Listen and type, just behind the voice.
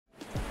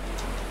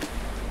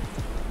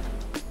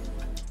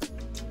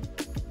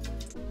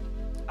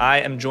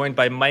I am joined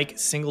by Mike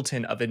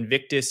Singleton of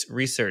Invictus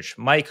Research.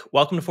 Mike,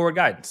 welcome to Forward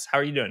Guidance. How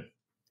are you doing?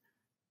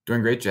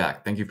 Doing great,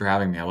 Jack. Thank you for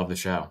having me. I love the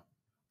show.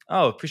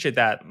 Oh, appreciate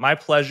that. My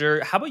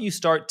pleasure. How about you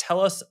start?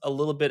 Tell us a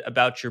little bit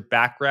about your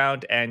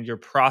background and your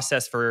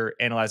process for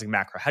analyzing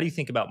macro. How do you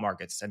think about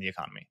markets and the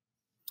economy?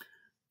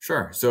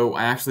 Sure. So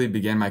I actually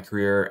began my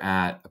career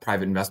at a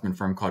private investment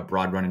firm called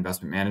Broadrun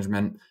Investment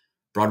Management.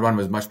 Broadrun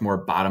was much more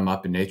bottom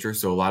up in nature.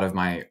 So a lot of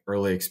my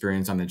early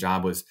experience on the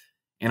job was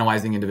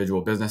analyzing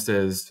individual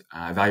businesses,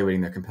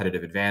 evaluating their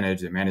competitive advantage,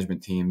 their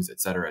management teams,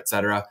 et cetera, et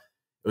cetera.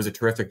 It was a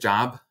terrific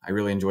job. I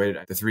really enjoyed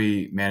it. The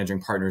three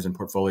managing partners and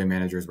portfolio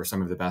managers were some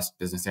of the best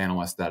business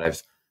analysts that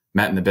I've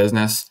met in the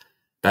business.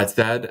 That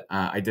said,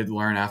 I did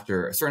learn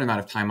after a certain amount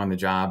of time on the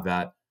job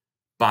that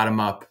bottom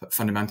up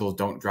fundamentals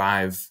don't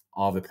drive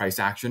all the price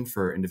action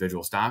for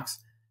individual stocks.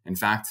 In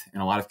fact,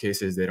 in a lot of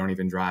cases, they don't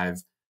even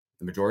drive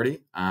the majority.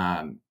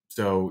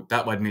 So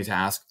that led me to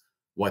ask,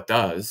 what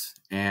does?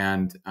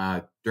 And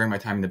during my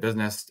time in the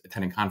business,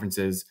 attending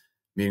conferences,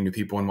 meeting new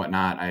people and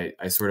whatnot,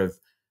 I sort of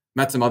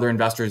met some other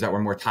investors that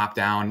were more top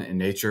down in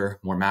nature,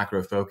 more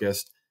macro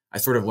focused. I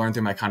sort of learned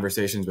through my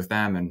conversations with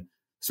them and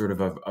sort of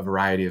a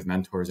variety of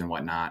mentors and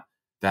whatnot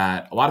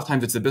that a lot of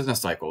times it's the business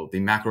cycle. The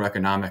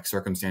macroeconomic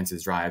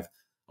circumstances drive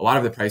a lot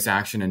of the price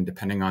action, and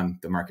depending on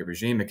the market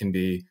regime, it can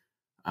be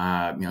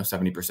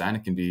 70%.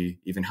 It can be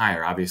even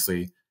higher.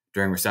 Obviously,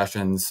 during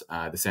recessions,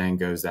 the saying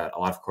goes that a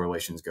lot of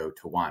correlations go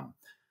to one.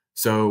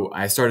 So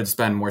I started to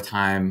spend more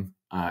time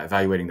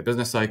evaluating the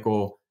business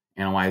cycle,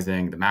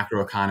 analyzing the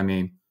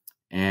macroeconomy,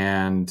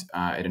 and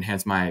it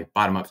enhanced my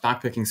bottom-up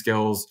stock picking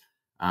skills.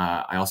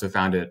 I also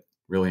found it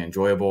really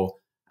enjoyable.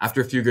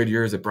 After a few good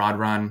years at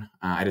Broadrun,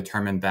 I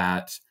determined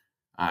that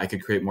I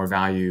could create more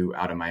value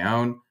out on my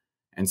own.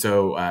 And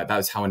so that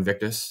was how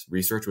Invictus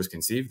Research was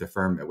conceived, the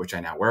firm at which I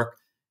now work.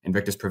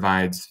 Invictus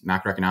provides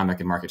macroeconomic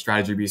and market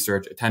strategy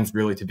research. It tends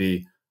really to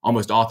be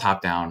almost all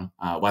top-down,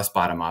 less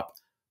bottom-up.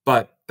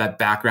 But that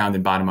background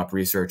in bottom-up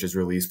research is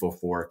really useful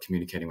for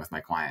communicating with my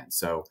clients.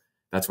 So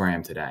that's where I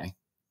am today.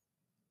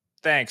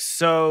 Thanks.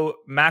 So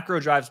macro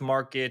drives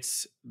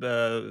markets.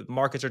 The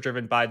markets are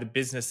driven by the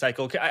business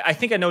cycle. I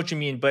think I know what you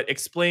mean, but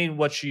explain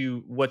what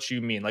you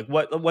mean. Like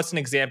what's an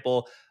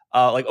example?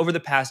 Like over the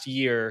past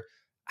year,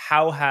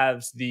 how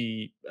has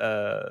the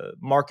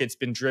markets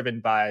been driven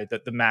by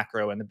the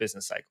macro and the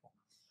business cycle?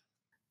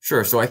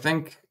 Sure. So I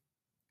think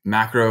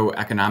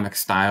macroeconomic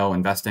style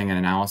investing and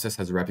analysis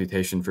has a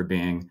reputation for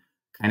being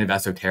kind of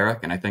esoteric.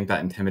 And I think that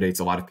intimidates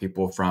a lot of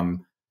people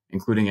from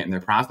including it in their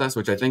process,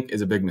 which I think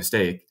is a big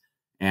mistake.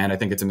 And I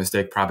think it's a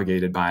mistake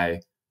propagated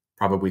by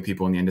probably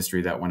people in the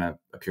industry that want to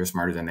appear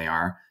smarter than they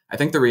are. I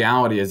think the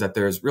reality is that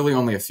there's really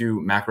only a few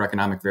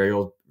macroeconomic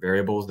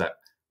variables that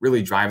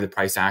really drive the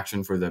price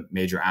action for the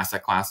major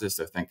asset classes.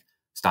 So think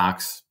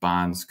stocks,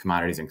 bonds,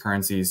 commodities, and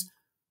currencies.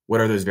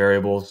 What are those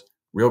variables?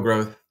 Real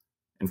growth,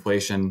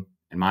 inflation,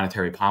 and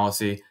monetary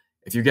policy.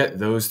 If you get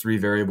those three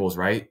variables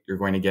right, you're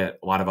going to get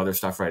a lot of other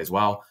stuff right as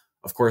well.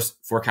 Of course,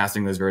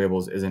 forecasting those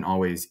variables isn't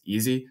always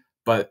easy,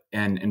 but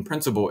in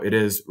principle, it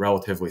is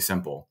relatively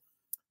simple.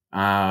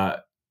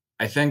 I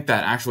think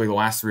that actually the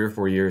last 3 or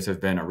 4 years have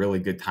been a really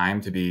good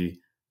time to be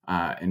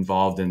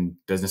involved in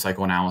business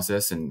cycle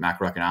analysis and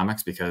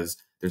macroeconomics because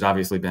there's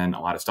obviously been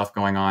a lot of stuff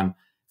going on.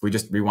 If we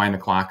just rewind the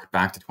clock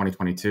back to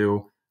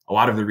 2022, a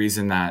lot of the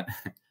reason that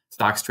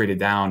stocks traded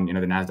down, the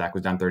NASDAQ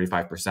was down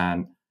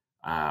 35%,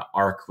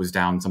 ARK was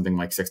down something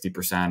like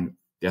 60%,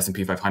 the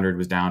S&P 500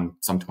 was down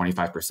some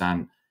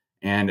 25%.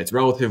 And it's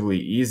relatively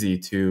easy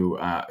to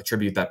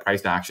attribute that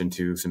price action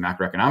to some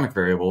macroeconomic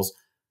variables,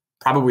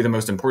 probably the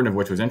most important of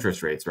which was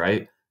interest rates,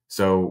 right?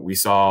 So we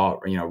saw,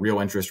 real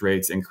interest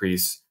rates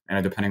increase,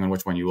 and depending on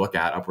which one you look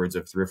at, upwards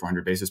of 300 or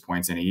 400 basis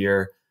points in a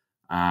year.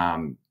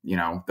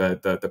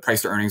 The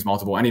price to earnings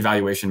multiple, any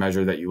valuation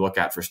measure that you look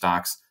at for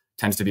stocks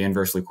tends to be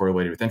inversely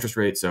correlated with interest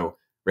rates. So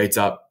rates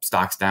up,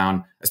 stocks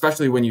down,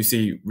 especially when you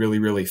see really,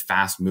 really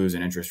fast moves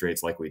in interest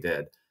rates like we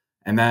did.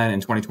 And then in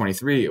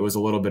 2023, it was a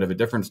little bit of a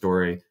different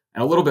story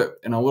and a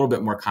little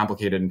bit more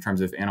complicated in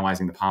terms of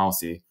analyzing the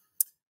policy.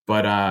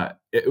 But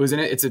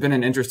it's been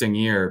an interesting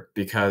year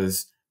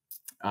because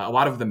a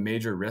lot of the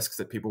major risks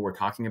that people were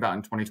talking about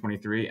in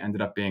 2023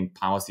 ended up being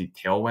policy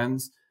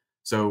tailwinds.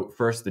 So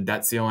first, the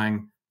debt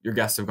ceiling. Your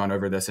guests have gone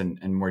over this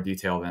in more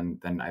detail than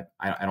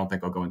I don't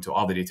think I'll go into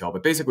all the detail.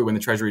 But basically, when the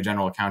Treasury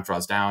General Account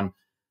draws down,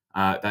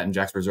 that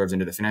injects reserves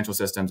into the financial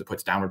systems. It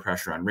puts downward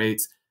pressure on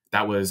rates.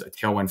 That was a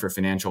tailwind for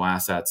financial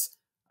assets.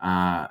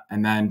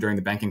 And then during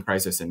the banking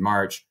crisis in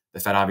March, the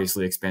Fed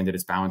obviously expanded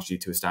its balance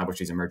sheet to establish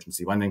these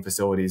emergency lending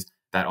facilities.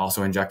 That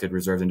also injected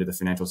reserves into the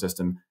financial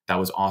system. That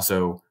was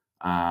also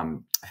a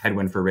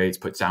headwind for rates,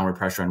 put downward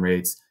pressure on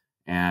rates,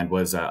 and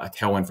was a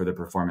tailwind for the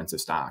performance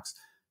of stocks.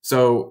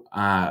 So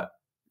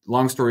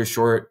long story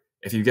short,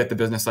 if you get the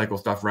business cycle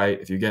stuff right,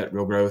 if you get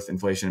real growth,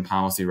 inflation, and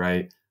policy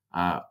right,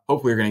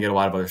 hopefully you're going to get a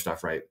lot of other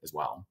stuff right as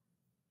well.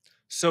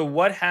 So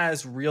what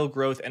has real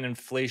growth and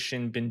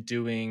inflation been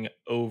doing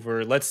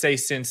over, let's say,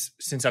 since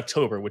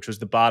October, which was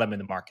the bottom in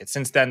the market?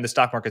 Since then, the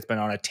stock market's been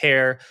on a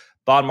tear.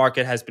 Bond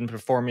market has been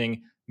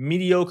performing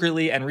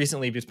mediocrely, and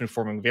recently it's been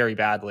performing very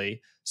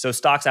badly. So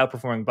stocks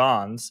outperforming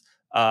bonds.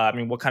 I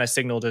mean, what kind of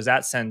signal does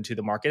that send to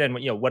the market? And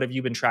what have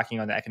you been tracking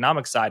on the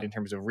economic side in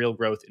terms of real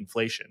growth,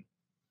 inflation?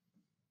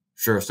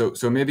 Sure.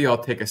 So maybe I'll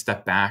take a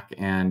step back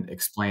and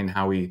explain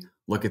how we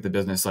look at the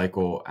business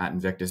cycle at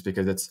Invictus,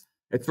 because it's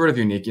sort of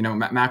unique.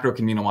 Macro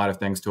can mean a lot of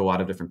things to a lot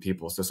of different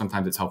people. So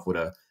sometimes it's helpful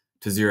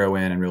to zero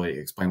in and really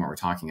explain what we're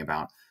talking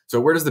about. So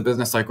where does the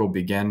business cycle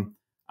begin?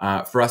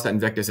 For us at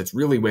Invictus, it's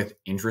really with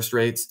interest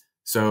rates.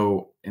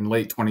 So in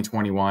late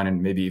 2021,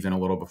 and maybe even a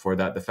little before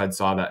that, the Fed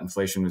saw that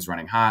inflation was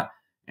running hot,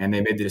 and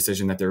they made the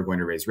decision that they were going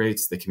to raise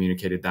rates. They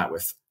communicated that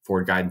with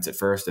forward guidance at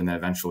first, and then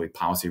eventually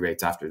policy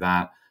rates after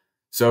that.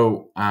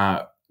 So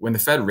when the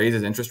Fed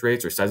raises interest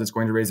rates or says it's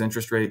going to raise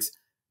interest rates,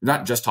 we're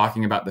not just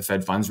talking about the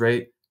Fed funds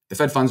rate. The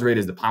Fed funds rate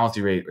is the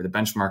policy rate or the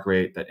benchmark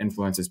rate that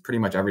influences pretty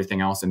much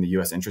everything else in the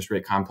US interest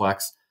rate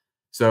complex.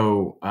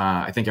 So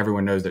I think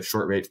everyone knows that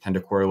short rates tend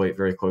to correlate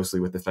very closely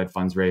with the Fed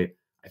funds rate.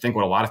 I think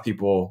what a lot of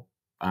people,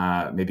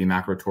 maybe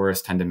macro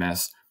tourists, tend to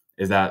miss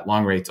is that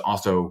long rates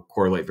also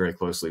correlate very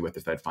closely with the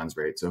Fed funds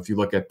rate. So if you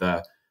look at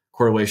the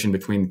correlation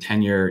between the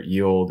 10-year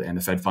yield and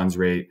the Fed funds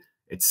rate,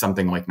 it's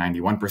something like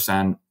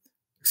 93%.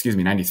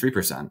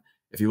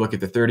 If you look at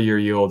the 30-year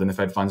yield and the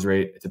Fed funds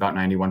rate, it's about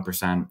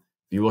 91%. If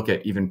you look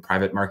at even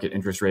private market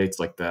interest rates,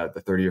 like the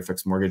 30-year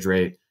fixed mortgage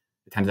rate,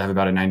 it tends to have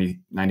about a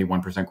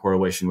 91%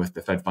 correlation with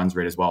the Fed funds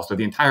rate as well. So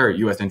the entire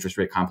US interest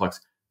rate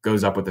complex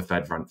goes up with the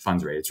Fed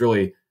funds rate. It's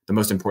really the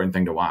most important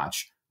thing to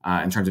watch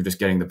in terms of just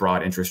getting the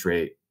broad interest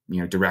rate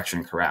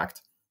direction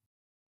correct.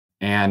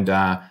 And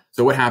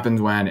so what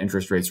happens when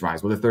interest rates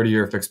rise? Well, the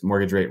 30-year fixed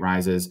mortgage rate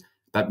rises.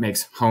 That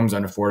makes homes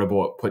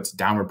unaffordable. It puts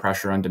downward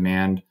pressure on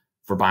demand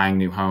for buying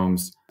new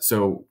homes.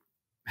 So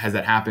has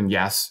that happened?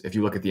 Yes. If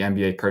you look at the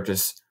MBA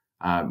purchase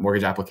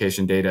mortgage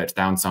application data, it's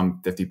down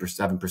some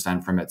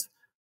 57% from its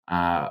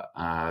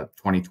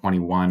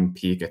 2021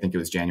 peak. I think it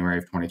was January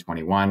of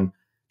 2021.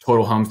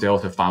 Total home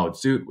sales have followed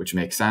suit, which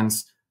makes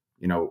sense.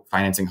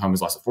 Financing home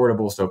is less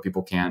affordable, so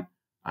people can't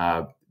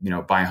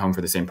buy a home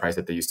for the same price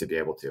that they used to be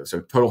able to.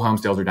 So total home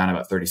sales are down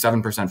about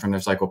 37% from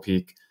their cycle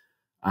peak.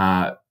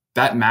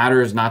 That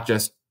matters not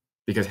just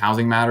because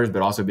housing matters,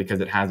 but also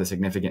because it has a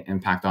significant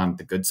impact on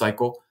the goods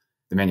cycle,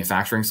 the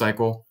manufacturing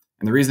cycle.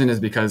 And the reason is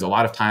because a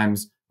lot of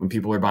times when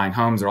people are buying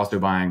homes, they're also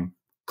buying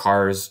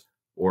cars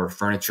or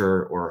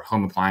furniture or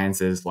home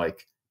appliances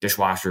like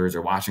dishwashers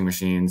or washing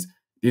machines.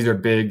 These are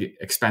big,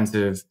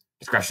 expensive,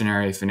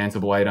 discretionary,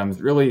 financeable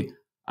items, really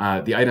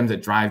the items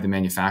that drive the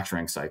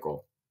manufacturing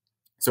cycle.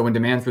 So when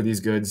demand for these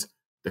goods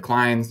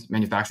declines,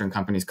 manufacturing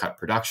companies cut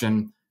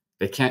production.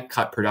 They can't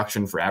cut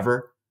production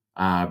forever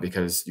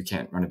because you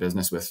can't run a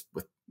business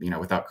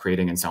without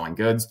creating and selling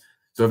goods.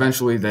 So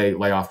eventually they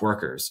lay off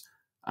workers.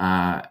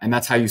 And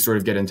that's how you sort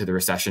of get into the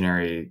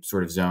recessionary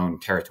sort of zone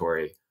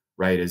territory,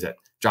 right? Is that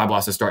job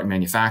losses start in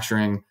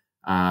manufacturing.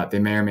 They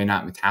may or may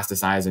not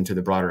metastasize into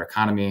the broader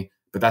economy,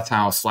 but that's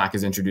how slack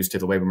is introduced to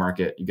the labor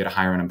market. You get a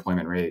higher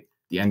unemployment rate.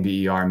 The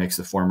NBER makes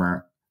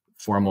the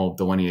formal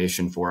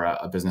delineation for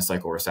a business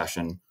cycle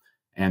recession,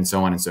 and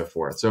so on and so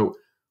forth. So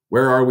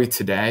where are we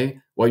today?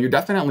 Well, you're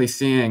definitely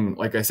seeing,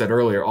 like I said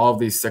earlier, all of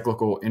these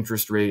cyclical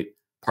interest rate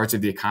parts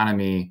of the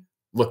economy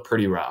look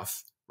pretty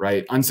rough,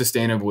 right?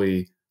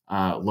 Unsustainably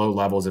low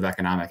levels of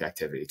economic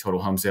activity.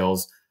 Total home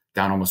sales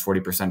down almost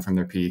 40% from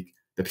their peak.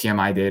 The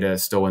PMI data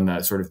is still in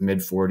the sort of mid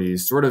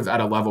 40s, sort of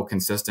at a level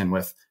consistent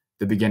with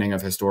the beginning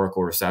of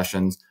historical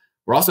recessions.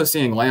 We're also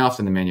seeing layoffs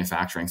in the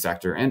manufacturing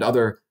sector and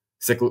other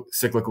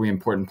cyclically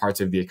important parts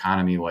of the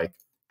economy, like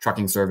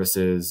trucking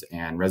services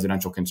and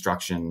residential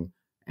construction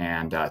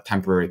and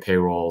temporary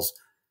payrolls.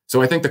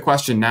 So I think the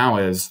question now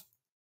is,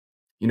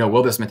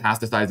 will this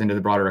metastasize into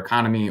the broader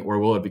economy, or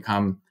will it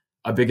become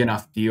a big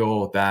enough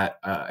deal that,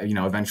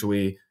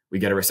 eventually we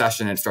get a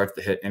recession and it starts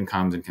to hit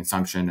incomes and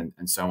consumption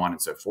and so on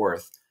and so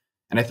forth?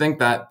 And I think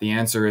that the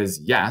answer is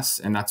yes,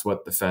 and that's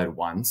what the Fed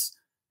wants.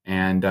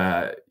 And,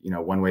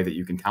 one way that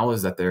you can tell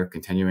is that they're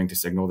continuing to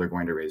signal they're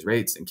going to raise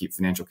rates and keep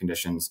financial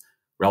conditions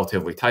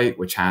relatively tight,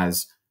 which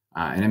has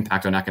an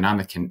impact on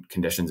economic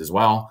conditions as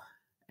well.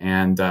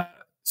 And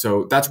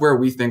so that's where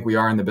we think we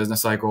are in the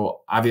business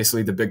cycle.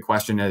 Obviously, the big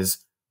question is,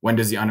 when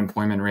does the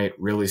unemployment rate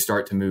really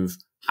start to move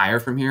higher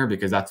from here?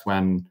 Because that's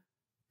when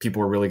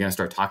people are really going to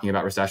start talking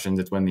about recessions.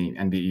 It's when the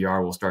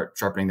NBER will start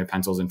sharpening their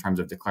pencils in terms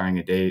of declaring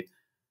a date.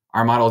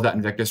 Our models at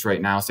Invictus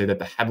right now say that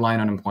the headline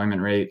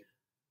unemployment rate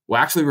will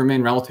actually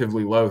remain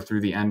relatively low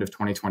through the end of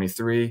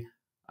 2023.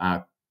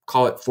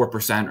 Call it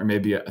 4% or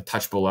maybe a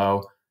touch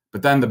below.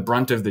 But then the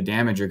brunt of the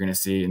damage you're going to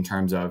see in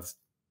terms of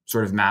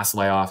sort of mass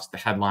layoffs, the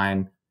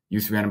headline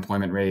U3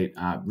 unemployment rate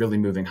really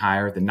moving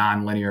higher, the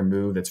non-linear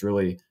move that's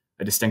really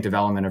a distinctive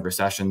element of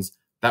recessions,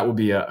 that will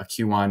be a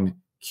Q1,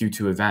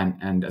 Q2 event.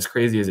 And as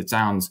crazy as it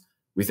sounds,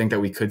 we think that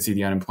we could see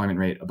the unemployment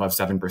rate above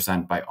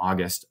 7% by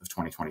August of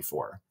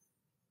 2024.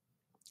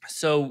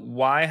 So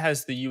why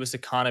has the U.S.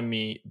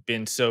 economy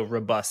been so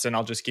robust? And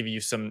I'll just give you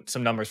some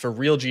numbers for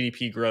real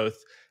GDP growth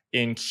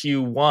in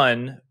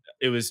Q1.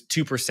 it was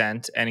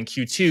 2%, and in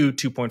Q2,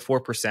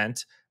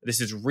 2.4%. This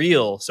is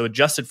real, so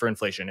adjusted for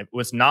inflation. If it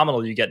was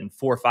nominal, you get in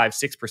 4, 5,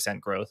 6%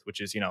 growth,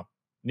 which is,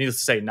 needless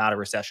to say, not a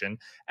recession.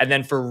 And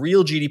then for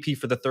real GDP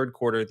for the third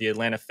quarter, the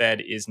Atlanta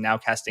Fed is now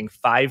casting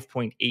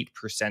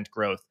 5.8%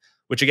 growth,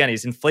 which again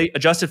is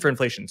adjusted for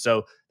inflation.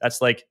 So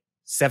that's like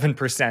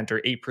 7%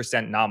 or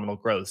 8% nominal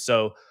growth.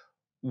 So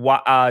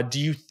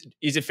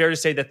is it fair to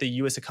say that the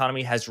U.S.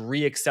 economy has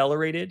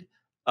reaccelerated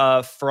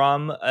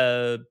from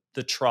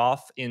the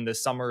trough in the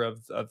summer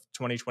of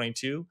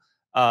 2022?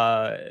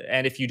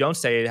 And if you don't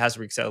say it has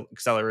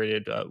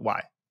reaccelerated,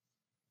 why?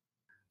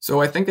 So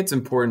I think it's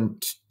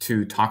important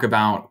to talk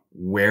about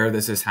where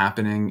this is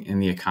happening in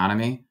the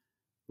economy,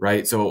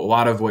 right? So a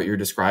lot of what you're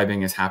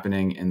describing is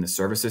happening in the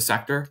services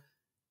sector,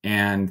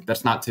 and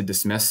that's not to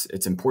dismiss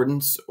its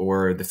importance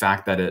or the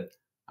fact that it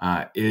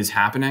is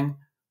happening,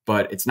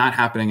 but it's not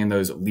happening in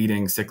those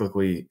leading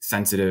cyclically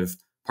sensitive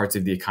parts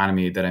of the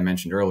economy that I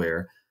mentioned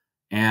earlier.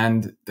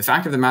 And the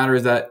fact of the matter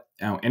is that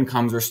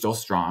incomes are still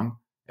strong.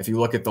 If you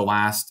look at the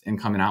last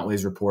income and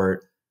outlays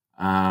report,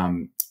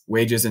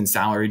 wages and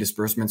salary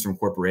disbursements from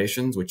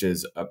corporations, which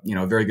is a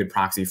very good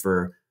proxy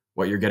for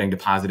what you're getting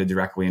deposited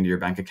directly into your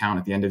bank account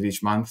at the end of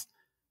each month,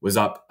 was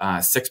up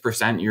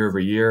 6% year over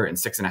year and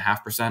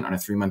 6.5% on a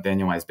 3-month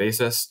annualized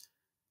basis.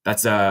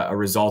 That's a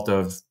result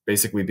of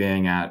basically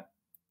being at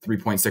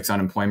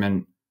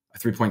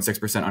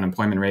 3.6%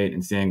 unemployment rate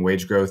and seeing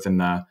wage growth in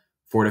the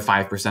 4 to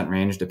 5%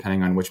 range,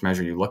 depending on which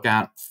measure you look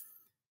at.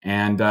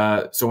 And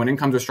so when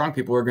incomes are strong,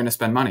 people are going to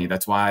spend money.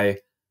 That's why,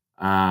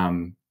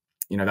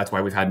 that's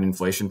why we've had an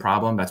inflation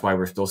problem. That's why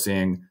we're still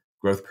seeing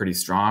growth pretty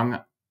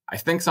strong. I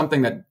think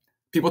something that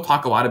people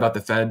talk a lot about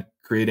the Fed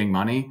creating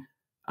money,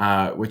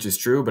 which is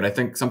true, but I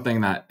think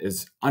something that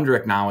is under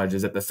acknowledged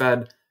is that the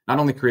Fed not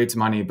only creates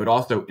money, but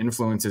also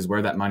influences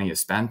where that money is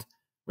spent.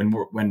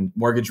 When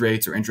mortgage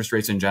rates or interest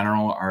rates in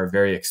general are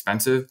very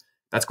expensive,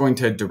 that's going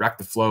to direct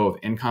the flow of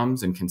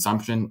incomes and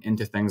consumption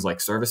into things like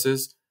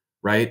services,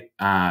 right?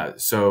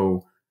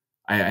 So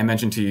I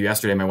mentioned to you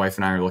yesterday, my wife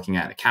and I are looking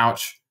at a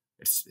couch.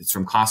 It's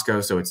from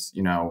Costco, so it's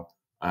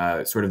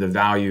sort of the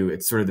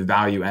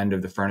value end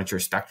of the furniture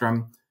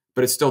spectrum,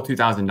 but it's still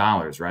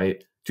 $2,000,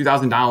 right?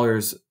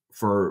 $2,000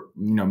 for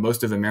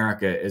most of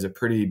America is a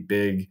pretty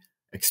big,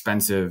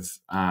 expensive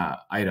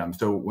item.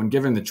 So when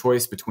given the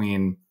choice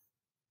between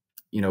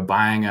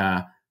buying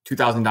a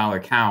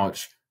 $2,000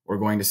 couch or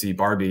going to see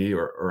Barbie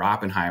or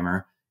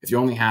Oppenheimer, if you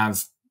only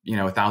have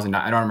 $1,000,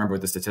 I don't remember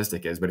what the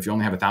statistic is, but if you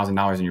only have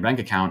 $1,000 in your bank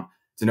account,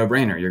 it's a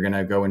no-brainer. You're going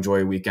to go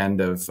enjoy a weekend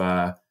of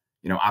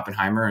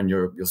Oppenheimer, and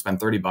you'll spend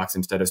 $30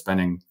 instead of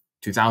spending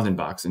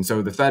 $2,000. And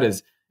so the Fed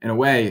is, in a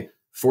way,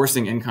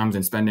 forcing incomes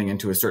and spending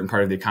into a certain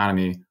part of the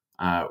economy,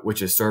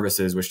 which is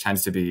services, which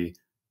tends to be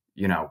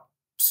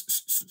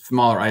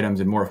smaller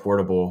items and more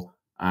affordable,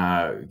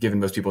 given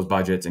most people's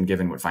budgets and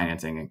given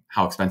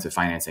how expensive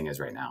financing is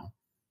right now.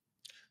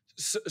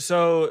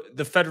 So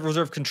the Federal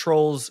Reserve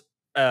controls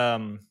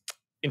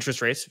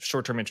interest rates,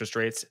 short-term interest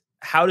rates.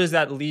 How does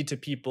that lead to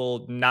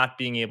people not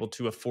being able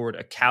to afford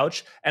a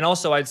couch? And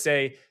also, I'd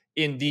say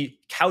in the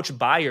couch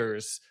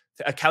buyers,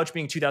 a couch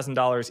being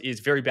 $2,000 is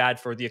very bad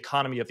for the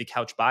economy of the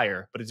couch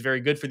buyer, but it's very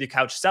good for the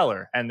couch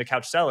seller. And the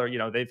couch seller,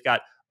 they've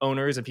got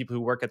owners and people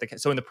who work at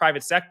so in the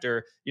private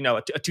sector, a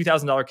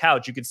 $2,000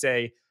 couch, you could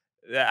say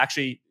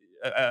actually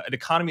an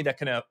economy that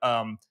can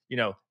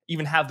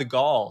even have the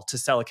gall to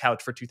sell a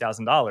couch for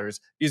 $2,000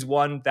 is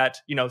one that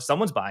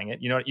someone's buying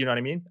it. You know what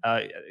I mean?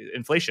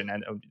 Inflation,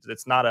 and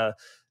it's not a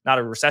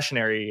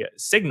recessionary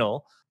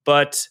signal.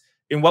 But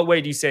in what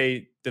way do you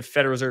say the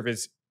Federal Reserve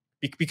is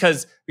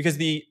because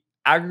the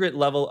aggregate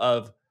level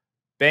of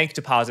bank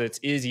deposits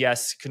is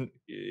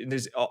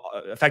there's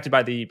affected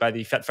by the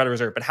Federal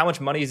Reserve, but how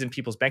much money is in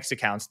people's bank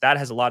accounts, that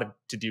has a lot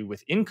to do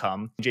with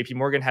income. JP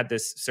Morgan had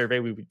this survey,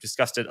 we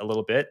discussed it a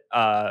little bit,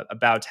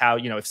 about how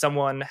if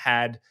someone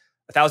had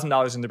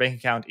 $1,000 in their bank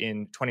account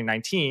in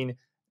 2019,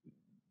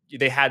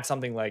 they had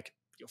something like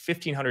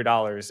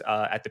 $1,500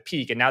 at the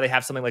peak, and now they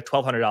have something like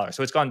 $1,200.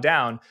 So it's gone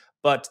down,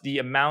 but the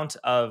amount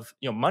of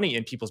money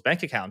in people's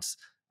bank accounts,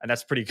 and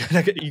that's pretty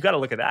good. You got to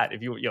look at that. If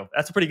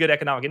that's a pretty good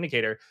economic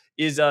indicator.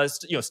 Is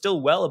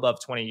still well above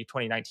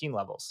 2019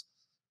 levels.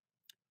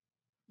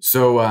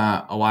 So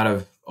a lot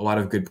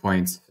of good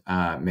points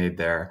made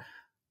there.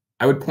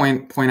 I would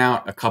point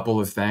out a couple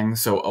of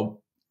things.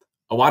 So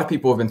a lot of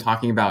people have been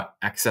talking about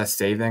excess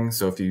savings.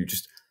 So if you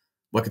just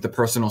look at the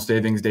personal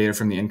savings data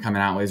from the income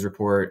and outlays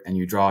report, and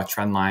you draw a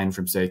trend line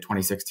from say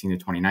 2016 to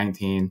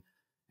 2019,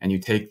 and you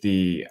take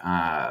the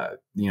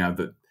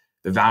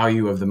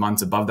value of the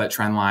months above that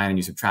trend line, and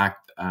you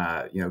subtract,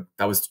 that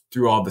was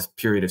through all this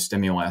period of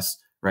stimulus,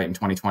 right, in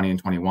 2020 and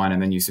 21, and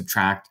then you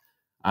subtract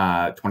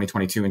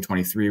 2022 and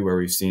 23, where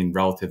we've seen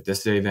relative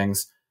dis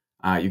savings,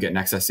 you get an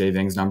excess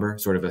savings number,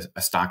 sort of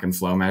a stock and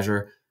flow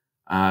measure.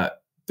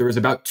 There was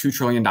about $2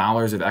 trillion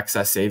of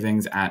excess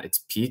savings at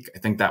its peak. I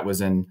think that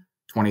was in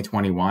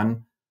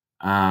 2021.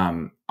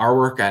 Our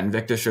work at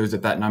Invicta shows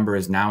that number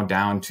is now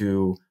down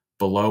to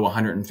below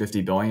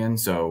 150 billion.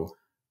 So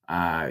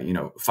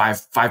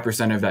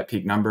 5% of that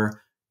peak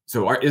number.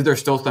 So is there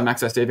still some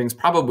excess savings?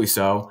 Probably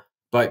so.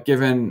 But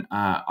given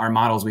our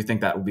models, we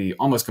think that will be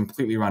almost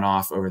completely run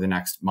off over the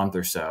next month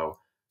or so.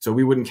 So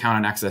we wouldn't count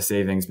on excess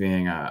savings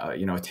being a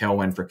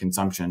tailwind for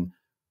consumption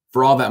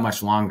for all that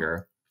much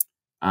longer.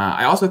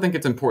 I also think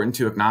it's important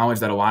to acknowledge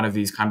that a lot of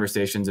these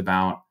conversations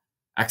about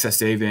excess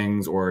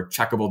savings or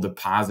checkable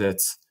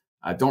deposits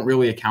don't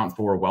really account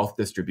for wealth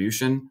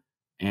distribution.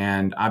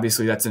 And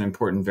obviously that's an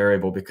important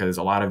variable because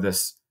a lot of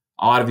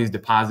these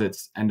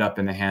deposits end up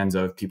in the hands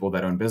of people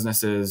that own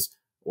businesses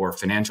or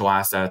financial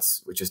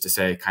assets, which is to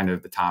say kind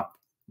of the top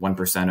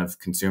 1% of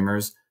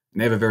consumers. And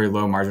they have a very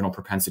low marginal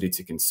propensity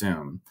to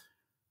consume.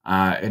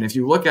 And if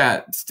you look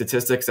at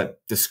statistics that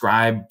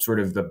describe sort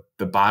of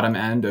the bottom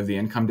end of the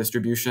income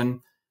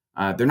distribution,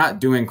 they're not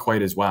doing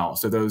quite as well.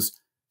 So those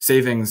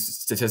savings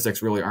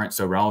statistics really aren't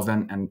so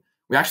relevant. And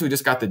we actually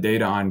just got the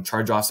data on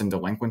charge-offs and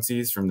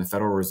delinquencies from the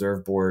Federal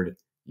Reserve Board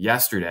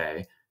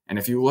yesterday. And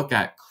if you look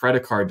at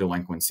credit card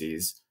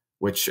delinquencies,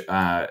 which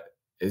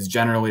is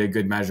generally a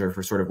good measure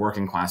for sort of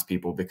working class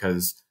people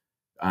because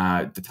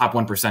the top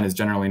 1% is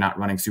generally not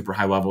running super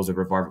high levels of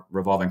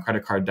revolving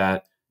credit card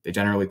debt. They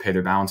generally pay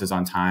their balances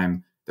on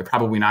time. They're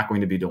probably not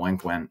going to be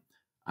delinquent.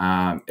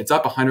 It's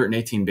up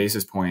 118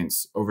 basis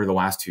points over the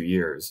last 2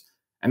 years.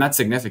 And that's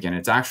significant.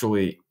 It's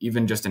actually,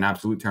 even just in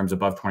absolute terms,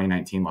 above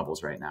 2019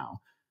 levels right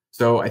now.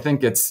 So I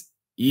think it's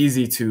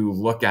easy to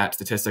look at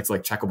statistics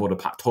like total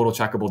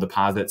checkable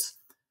deposits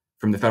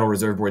from the Federal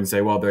Reserve Board and say,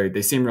 well,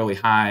 they seem really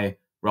high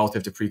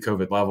relative to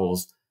pre-COVID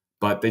levels,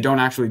 but they don't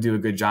actually do a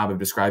good job of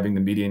describing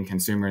the median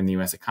consumer in the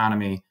US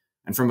economy.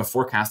 And from a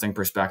forecasting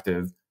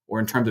perspective, or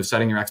in terms of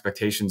setting your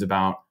expectations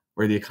about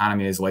where the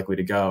economy is likely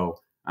to go,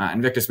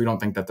 Invictus, we don't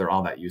think that they're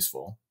all that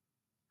useful.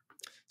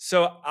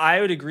 So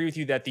I would agree with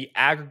you that the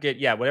aggregate,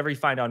 whatever you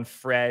find on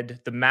Fred,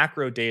 the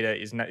macro data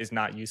is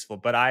not useful.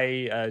 But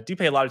I do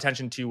pay a lot of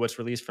attention to what's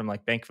released from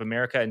like Bank of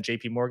America and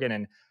JP Morgan,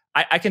 and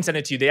I can send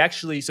it to you. They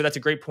actually, so that's a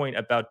great point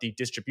about the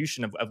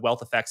distribution of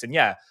wealth effects. And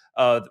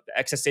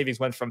excess savings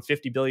went from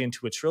 50 billion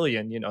to $1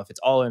 trillion. If it's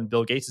all in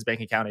Bill Gates's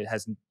bank account, it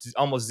has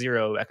almost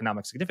zero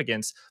economic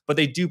significance. But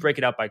they do break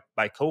it out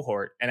by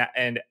cohort,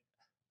 and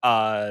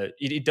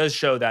it does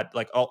show that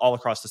like all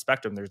across the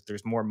spectrum,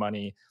 there's more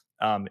money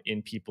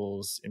in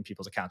people's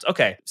accounts.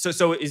 Okay,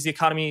 so is the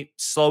economy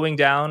slowing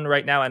down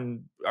right now,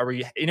 and are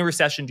we in a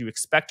recession? Do you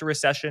expect a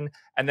recession?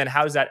 And then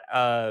how does that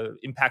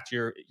impact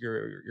your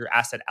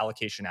asset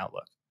allocation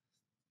outlook?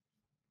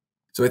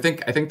 So I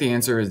think the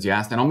answer is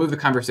yes, and I'll move the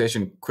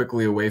conversation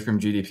quickly away from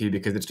GDP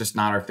because it's just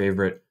not our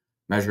favorite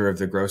measure of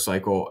the growth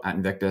cycle at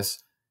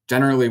Invictus.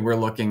 Generally, we're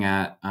looking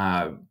at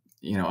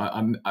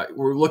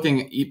we're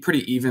looking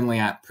pretty evenly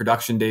at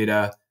production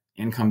data,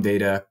 income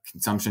data,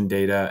 consumption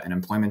data, and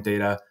employment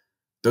data.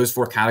 Those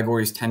four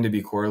categories tend to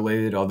be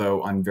correlated,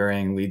 although on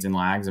varying leads and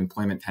lags.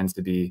 Employment tends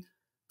to be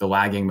the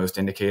lagging most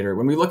indicator.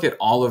 When we look at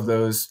all of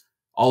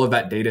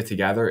that data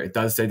together, it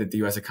does say that the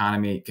U.S.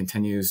 economy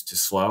continues to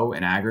slow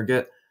in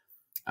aggregate.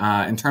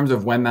 In terms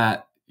of when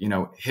that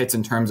hits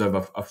in terms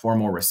of a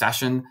formal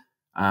recession,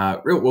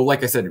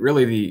 like I said,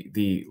 really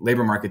the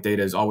labor market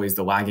data is always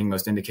the lagging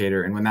most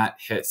indicator, and when that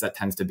hits, that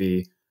tends to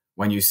be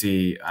when you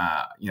see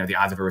the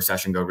odds of a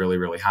recession go really,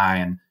 really high,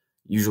 and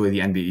usually the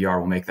NBER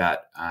will make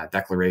that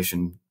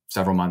declaration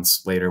several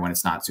months later when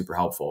it's not super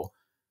helpful.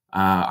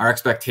 Our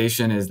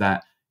expectation is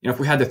that if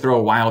we had to throw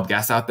a wild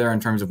guess out there in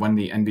terms of when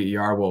the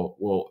NBER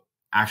will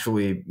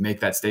actually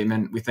make that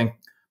statement, we think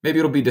maybe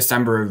it'll be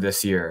December of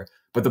this year.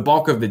 But the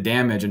bulk of the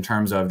damage in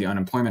terms of the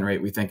unemployment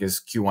rate, we think,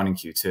 is Q1 and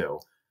Q2.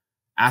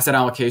 Asset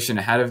allocation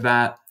ahead of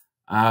that.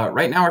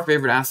 Right now, our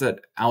favorite asset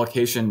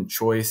allocation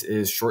choice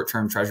is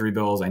short-term treasury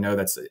bills. I know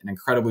that's an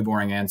incredibly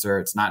boring answer.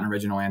 It's not an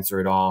original answer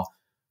at all.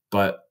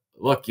 But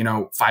look,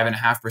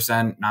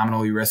 5.5%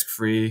 nominally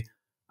risk-free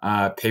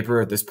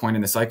paper at this point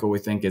in the cycle we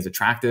think is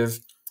attractive.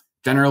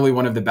 Generally,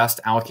 one of the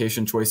best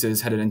allocation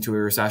choices headed into a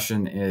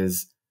recession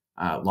is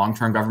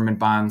long-term government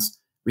bonds.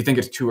 We think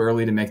it's too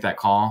early to make that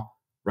call,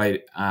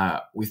 right?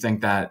 We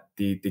think that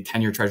the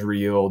 10-year treasury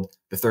yield,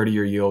 the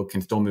 30-year yield can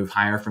still move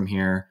higher from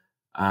here.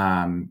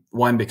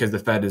 One, because the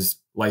Fed is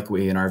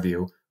likely, in our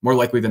view, more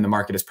likely than the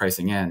market is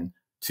pricing in,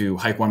 to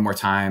hike one more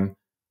time,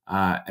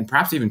 and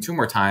perhaps even two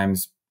more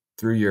times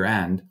through year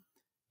end.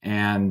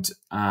 And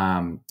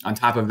on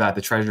top of that,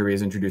 the Treasury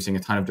is introducing a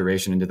ton of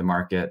duration into the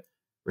market.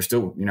 We're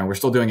still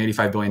doing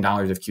 $85 billion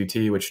of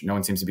QT, which no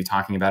one seems to be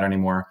talking about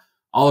anymore.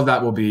 All of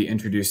that will be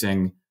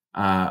introducing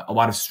a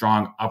lot of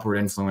strong upward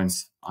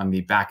influence on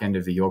the back end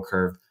of the yield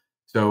curve.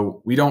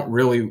 So we don't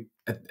really,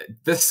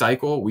 this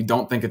cycle, we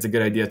don't think it's a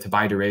good idea to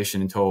buy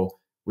duration until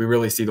we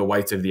really see the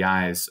whites of the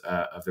eyes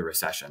of the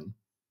recession.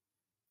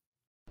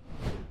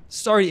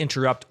 Sorry to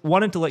interrupt.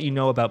 Wanted to let you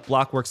know about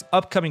Blockworks'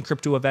 upcoming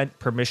crypto event,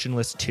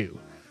 Permissionless 2.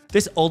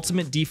 This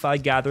ultimate DeFi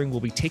gathering will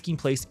be taking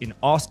place in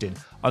Austin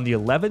on the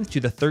 11th to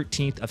the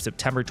 13th of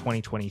September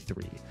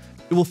 2023.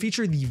 It will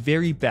feature the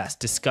very best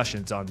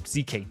discussions on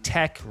ZK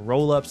tech,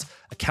 rollups,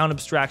 account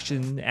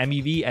abstraction,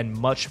 MEV, and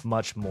much,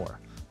 much more.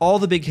 All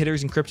the big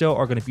hitters in crypto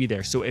are going to be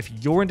there, so if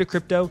you're into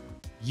crypto,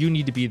 you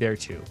need to be there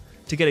too.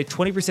 To get a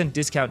 20%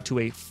 discount to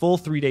a full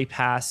 3-day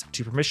pass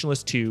to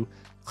Permissionless 2,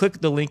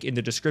 click the link in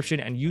the description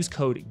and use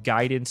code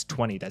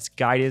GUIDANCE20. That's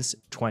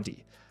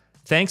GUIDANCE20.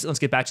 Thanks. Let's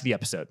get back to the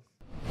episode.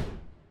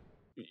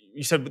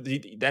 You said the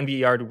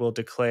NBER will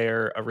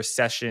declare a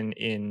recession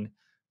in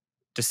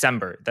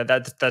December.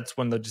 That's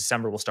when the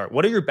December will start.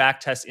 What do your back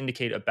tests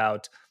indicate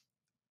about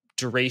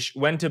duration,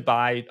 when to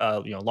buy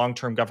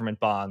long-term government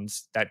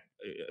bonds that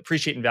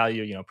appreciate in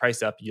value,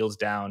 price up, yields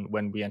down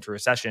when we enter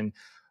recession,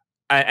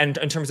 and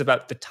in terms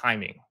about the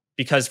timing?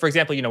 Because, for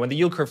example, when the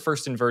yield curve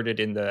first inverted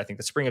in the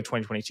spring of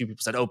 2022,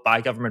 people said, "Oh,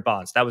 buy government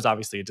bonds." That was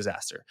obviously a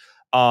disaster.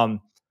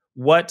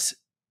 What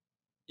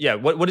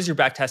does your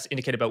back test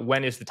indicate about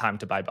when is the time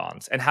to buy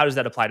bonds, and how does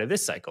that apply to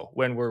this cycle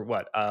when we're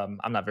I'm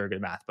not very good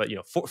at math, but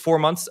 4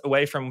 months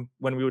away from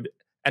when we would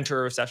enter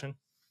a recession?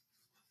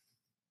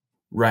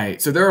 Right.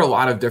 So there are a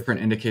lot of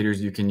different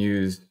indicators you can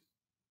use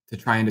to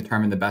try and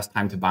determine the best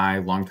time to buy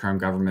long-term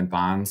government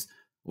bonds.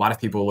 A lot of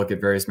people look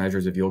at various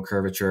measures of yield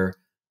curvature.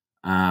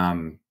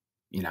 A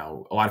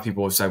lot of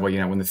people have said,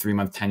 when the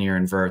 3-month 10-year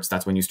inverts,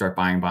 that's when you start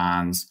buying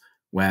bonds.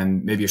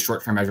 When maybe a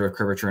short-term measure of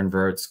curvature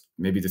inverts,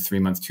 maybe the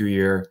 3-month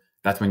 2-year,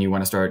 that's when you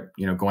want to start,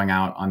 going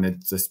out on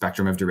the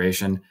spectrum of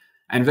duration.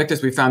 And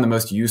Invictus, we found the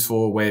most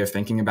useful way of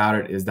thinking about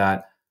it is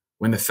that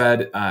when the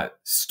Fed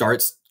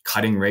starts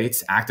cutting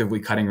rates,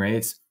 actively cutting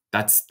rates,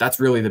 that's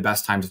really the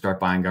best time to start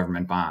buying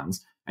government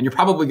bonds. And you're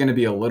probably going to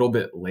be a little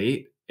bit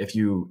late if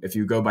you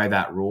go by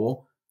that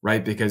rule,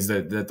 right? Because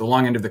the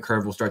long end of the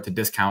curve will start to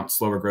discount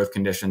slower growth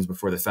conditions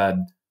before the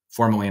Fed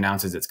formally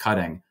announces it's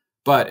cutting.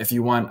 But if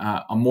you want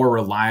a more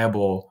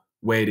reliable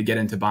way to get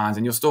into bonds,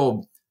 and you'll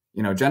still,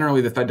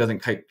 generally the Fed doesn't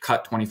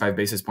cut 25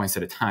 basis points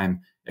at a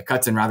time. It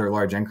cuts in rather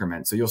large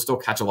increments. So you'll still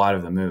catch a lot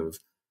of the move.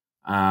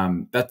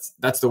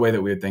 That's the way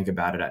that we would think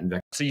about it at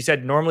Invictus. So you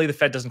said normally the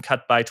Fed doesn't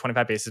cut by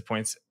 25 basis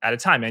points at a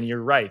time. And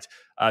you're right.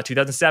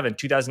 2007,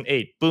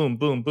 2008, boom,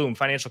 boom, boom,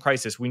 financial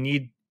crisis. We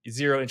need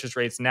zero interest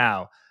rates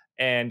now.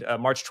 And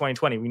March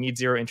 2020, we need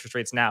zero interest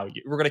rates now.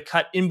 We're going to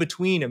cut in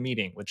between a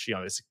meeting, which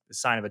is a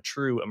sign of a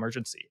true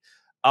emergency.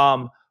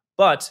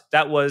 But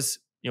that was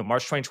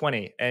March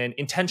 2020, an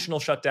intentional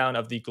shutdown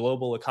of the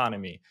global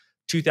economy.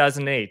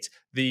 2008,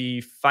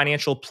 the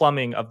financial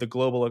plumbing of the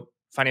global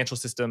financial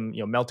system,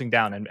 melting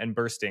down and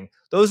bursting.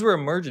 Those were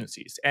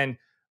emergencies. And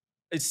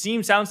it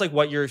sounds like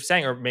what you're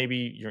saying, or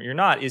maybe you're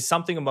not, is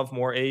something above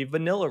more a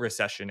vanilla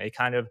recession, a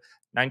kind of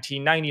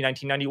 1990,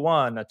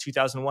 1991, a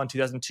 2001,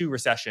 2002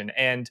 recession.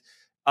 And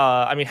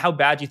how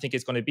bad do you think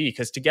it's going to be?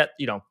 Because to get,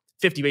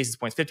 50 basis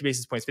points, 50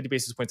 basis points, 50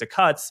 basis points of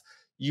cuts,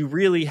 you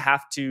really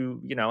have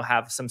to,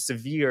 have some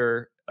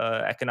severe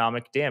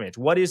economic damage.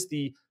 What is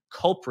the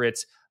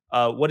culprit?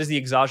 What is the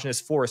exogenous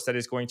force that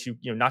is going to,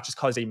 not just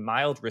cause a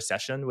mild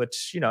recession,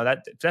 which,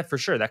 that for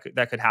sure that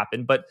could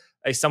happen, but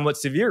a somewhat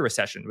severe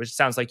recession, which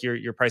sounds like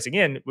you're pricing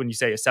in when you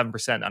say a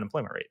 7%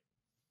 unemployment rate.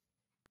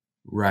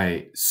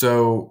 Right.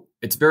 So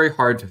it's very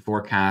hard to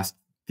forecast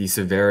the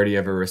severity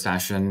of a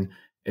recession.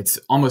 It's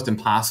almost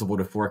impossible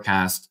to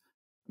forecast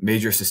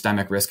major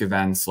systemic risk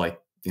events like,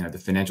 the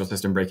financial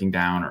system breaking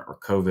down or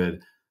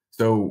COVID.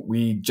 So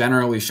we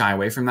generally shy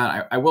away from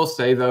that. I will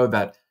say, though,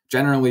 that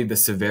generally the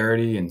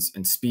severity and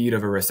speed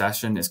of a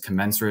recession is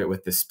commensurate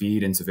with the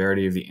speed and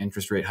severity of the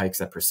interest rate hikes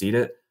that precede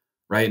it,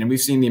 right? And we've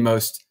seen the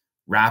most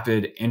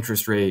rapid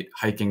interest rate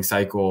hiking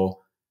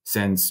cycle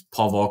since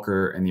Paul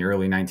Volcker in the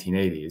early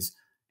 1980s.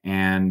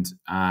 And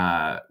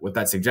what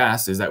that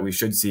suggests is that we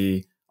should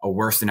see a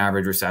worse than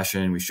average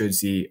recession. We should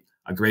see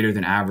a greater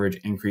than average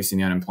increase in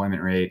the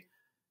unemployment rate.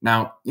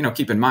 Now,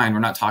 keep in mind, we're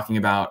not talking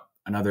about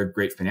another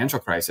great financial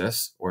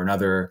crisis or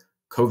another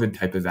COVID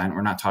type event.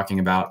 We're not talking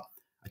about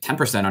a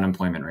 10%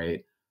 unemployment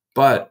rate,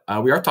 but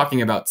we are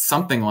talking about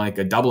something like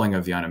a doubling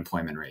of the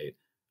unemployment rate,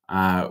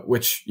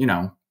 which,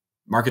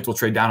 markets will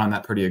trade down on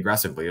that pretty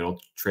aggressively. It'll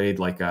trade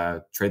like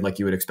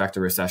you would expect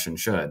a recession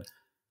should.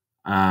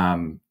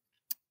 That's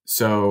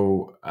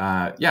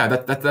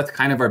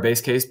kind of our base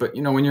case. But,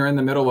 when you're in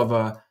the middle of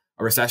a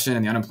recession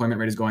and the unemployment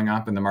rate is going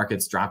up and the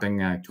market's dropping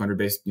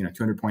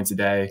 200 points a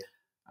day,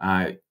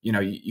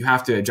 you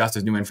have to adjust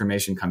as new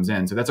information comes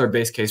in. So that's our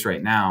base case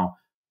right now.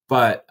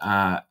 But,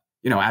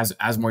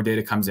 as more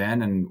data comes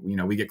in and,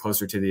 we get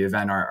closer to the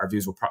event, our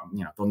views will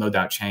they'll no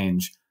doubt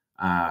change,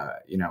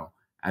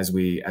 as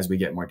we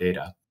get more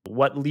data.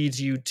 What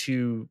leads you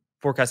to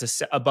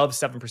forecast above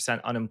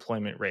 7%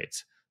 unemployment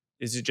rates?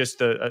 Is it just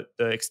the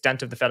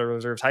extent of the Federal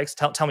Reserve's hikes?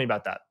 Tell me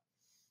about that.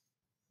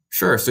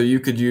 Sure. So you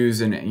could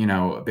use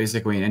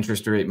basically an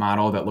interest rate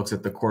model that looks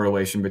at the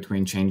correlation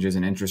between changes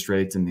in interest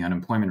rates and the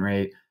unemployment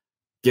rate.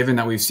 Given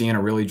that we've seen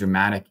a really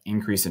dramatic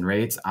increase in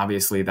rates,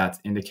 obviously that's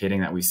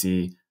indicating that we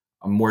see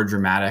a more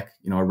dramatic,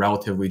 a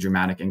relatively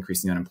dramatic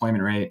increase in the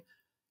unemployment rate.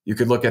 You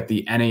could look at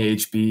the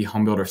NAHB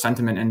Home Builder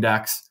Sentiment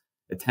Index.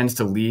 It tends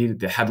to lead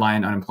the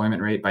headline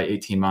unemployment rate by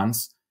 18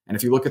 months. And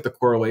if you look at the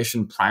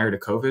correlation prior to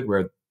COVID,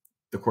 where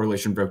the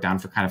correlation broke down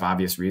for kind of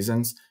obvious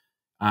reasons,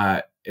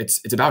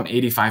 it's about an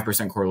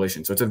 85%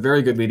 correlation. So it's a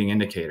very good leading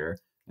indicator.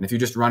 And if you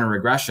just run a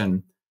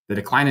regression, the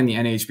decline in the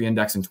NAHB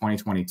index in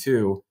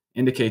 2022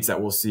 indicates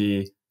that we'll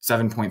see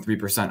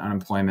 7.3%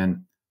 unemployment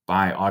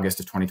by August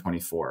of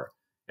 2024.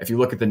 If you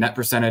look at the net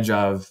percentage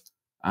of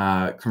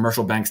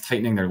commercial banks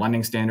tightening their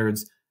lending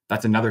standards,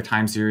 that's another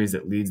time series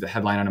that leads the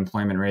headline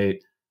unemployment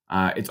rate.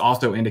 It's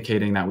also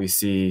indicating that we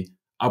see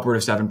upward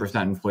of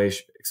 7%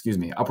 inflation,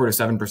 upward of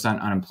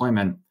 7%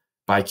 unemployment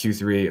by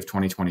Q3 of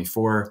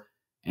 2024.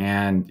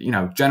 And,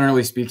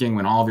 generally speaking,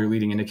 when all of your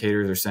leading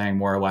indicators are saying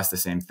more or less the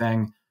same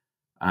thing,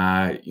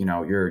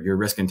 your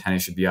risk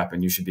intent should be up,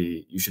 and you should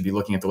be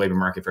looking at the labor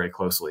market very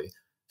closely.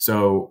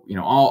 So,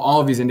 all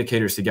of these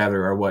indicators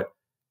together are what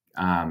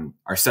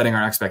are setting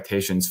our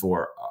expectations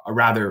for a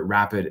rather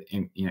rapid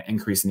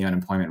increase in the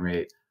unemployment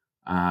rate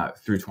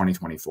through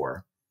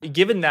 2024.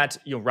 Given that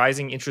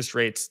rising interest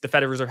rates, the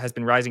Federal Reserve has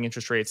been rising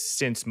interest rates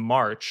since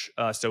March,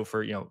 so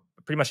for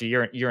pretty much a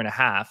year and a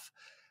half.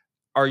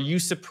 Are you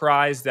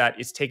surprised that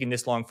it's taken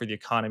this long for the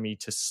economy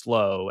to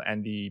slow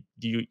and the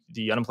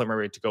unemployment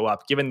rate to go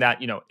up? Given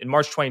that in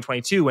March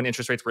 2022, when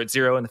interest rates were at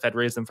zero and the Fed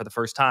raised them for the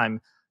first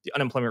time, the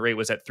unemployment rate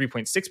was at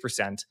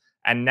 3.6%,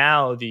 and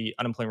now the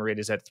unemployment rate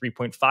is at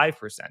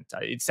 3.5%.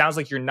 It sounds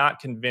like you're not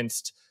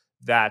convinced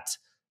that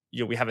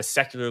we have a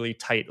secularly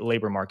tight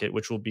labor market,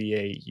 which will be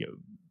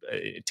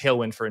a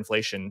tailwind for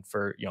inflation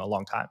for a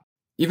long time.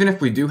 Even if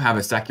we do have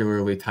a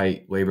secularly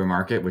tight labor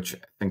market, which I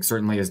think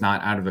certainly is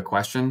not out of the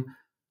question,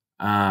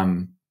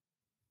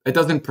 it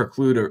doesn't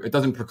preclude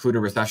a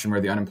recession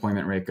where the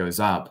unemployment rate goes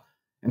up.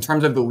 In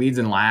terms of the leads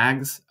and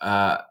lags,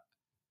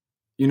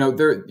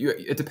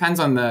 it depends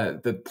on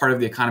the part of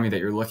the economy that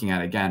you're looking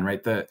at. Again,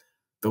 right? The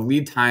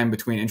lead time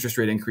between interest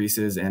rate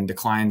increases and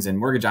declines in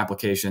mortgage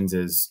applications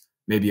is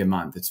maybe a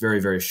month. It's very,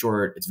 very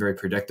short. It's very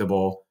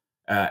predictable.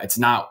 It's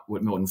not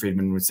what Milton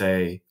Friedman would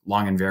say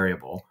long and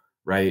variable,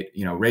 right?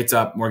 Rates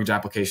up, mortgage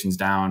applications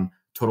down,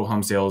 total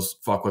home sales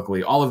fall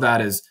quickly. All of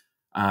that is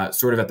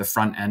sort of at the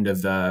front end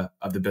of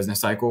the business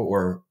cycle,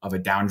 or of a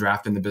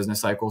downdraft in the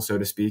business cycle, so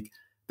to speak.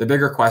 The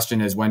bigger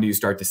question is, when do you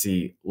start to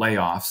see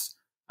layoffs?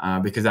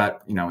 Because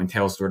that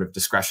entails sort of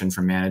discretion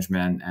from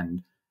management,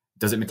 and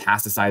does it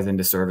metastasize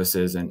into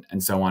services,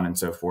 and so on and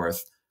so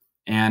forth.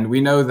 And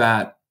we know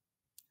that.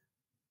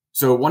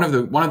 So one of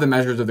the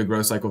measures of the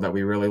growth cycle that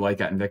we really like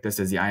at Invictus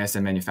is the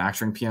ISM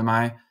manufacturing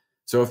PMI.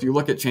 So if you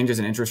look at changes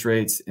in interest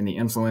rates and the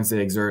influence they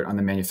exert on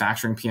the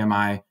manufacturing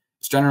PMI,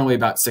 it's generally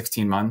about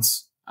 16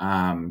 months.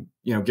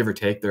 Give or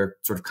take. There are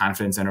sort of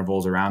confidence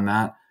intervals around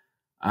that.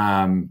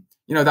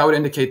 That would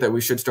indicate that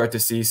we should start to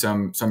see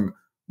some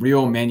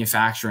real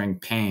manufacturing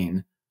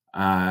pain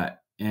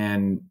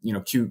in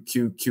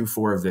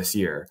Q4 of this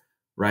year,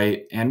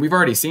 right? And we've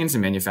already seen some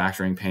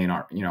manufacturing pain,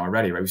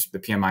 already, right? The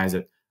PMI is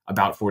at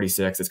about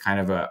 46. It's kind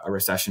of a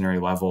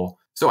recessionary level.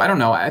 So I don't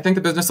know. I think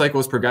the business cycle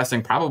is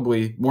progressing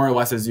probably more or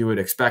less as you would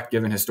expect,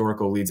 given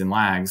historical leads and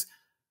lags.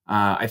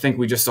 I think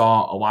we just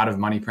saw a lot of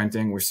money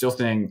printing. We're still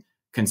seeing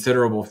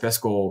considerable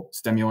fiscal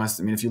stimulus.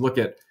 I mean, if you look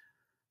at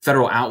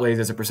federal outlays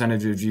as a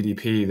percentage of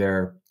GDP,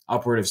 they're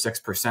upward of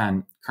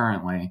 6%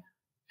 currently.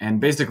 And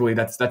basically,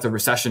 that's a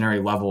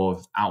recessionary level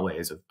of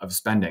outlays, of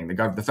spending.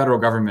 The federal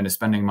government is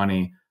spending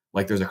money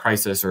like there's a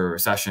crisis or a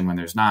recession when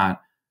there's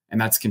not. And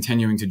that's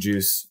continuing to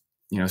juice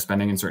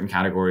spending in certain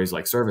categories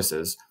like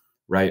services,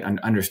 right?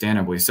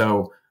 Understandably.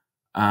 So,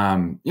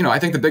 I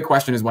think the big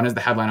question is, when is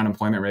the headline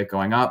unemployment rate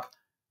going up?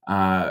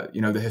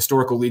 The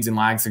historical leads and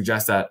lags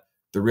suggest that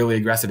the really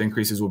aggressive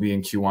increases will be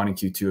in Q1 and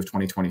Q2 of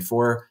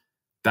 2024.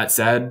 That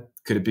said,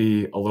 could it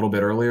be a little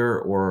bit earlier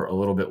or a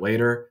little bit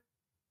later?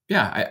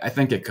 Yeah, I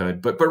think it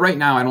could. But right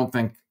now, I don't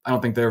think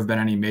there have been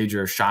any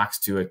major shocks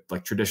to it,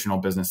 like traditional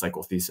business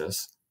cycle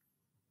thesis.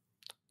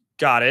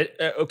 Got it.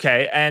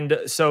 Okay. And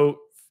so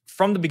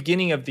from the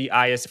beginning of the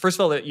IS, first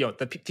of all, the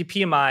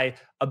PMI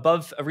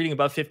a reading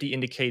above 50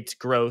 indicates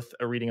growth.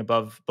 A reading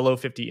below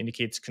 50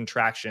 indicates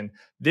contraction.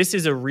 This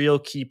is a real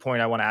key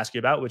point I want to ask you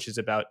about, which is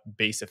about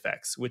base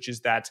effects, which is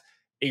that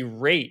a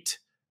rate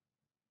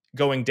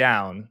going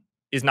down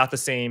is not the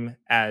same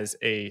as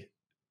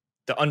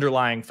the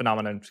underlying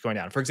phenomenon going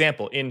down. For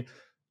example, in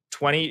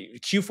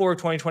Q4 of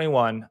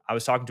 2021, I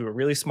was talking to a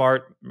really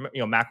smart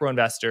macro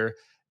investor,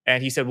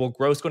 and he said, well,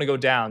 growth's going to go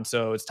down,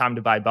 so it's time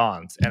to buy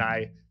bonds. And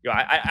I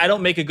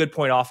don't make a good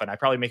point often. I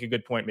probably make a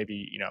good point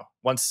maybe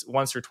once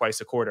or twice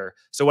a quarter.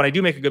 So when I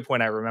do make a good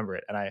point, I remember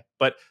it.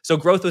 So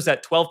growth was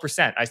at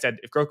 12%. I said,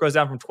 if growth goes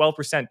down from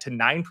 12% to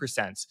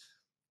 9%,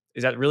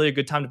 is that really a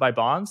good time to buy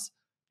bonds?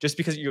 Just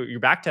because your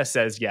back test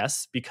says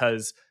yes,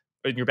 because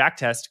in your back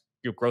test,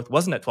 your growth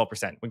wasn't at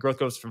 12%. When growth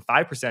goes from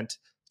 5%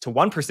 to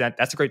 1%,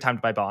 that's a great time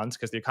to buy bonds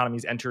because the economy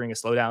is entering a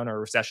slowdown or a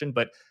recession.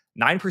 But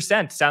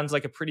 9% sounds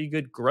like a pretty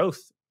good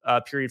growth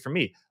period for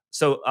me.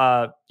 So,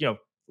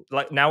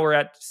 like now we're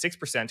at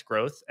 6%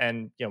 growth,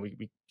 and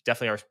we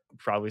definitely are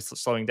probably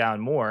slowing down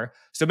more.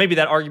 So maybe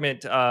that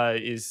argument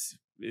has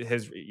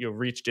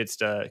reached its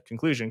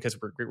conclusion because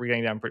we're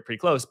getting down pretty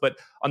close. But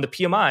on the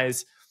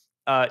PMIs,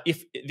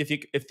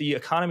 if the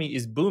economy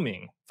is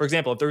booming, for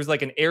example, if there's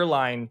like an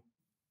airline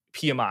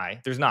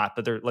PMI, there's not,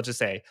 but let's just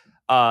say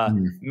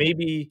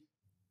maybe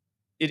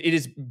it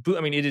is.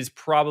 I mean, it is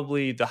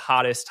probably the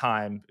hottest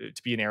time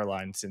to be an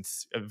airline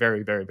since a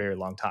very, very, very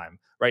long time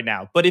right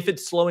now. But if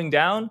it's slowing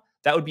down,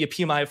 that would be a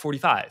PMI of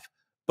 45.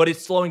 But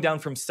it's slowing down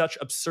from such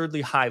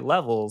absurdly high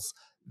levels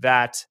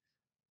that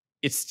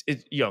a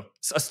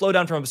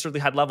slowdown from absurdly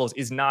high levels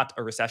is not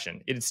a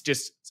recession. It's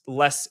just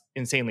less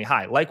insanely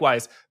high.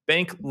 Likewise,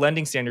 bank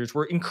lending standards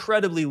were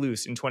incredibly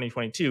loose in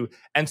 2022,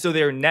 and so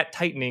they're net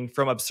tightening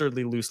from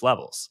absurdly loose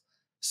levels.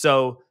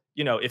 So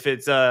if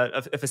it's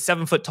if a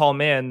 7 foot tall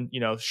man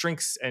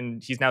shrinks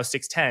and he's now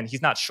 6'10",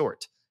 he's not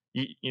short.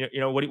 What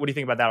do you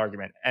think about that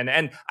argument?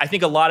 And I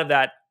think a lot of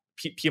that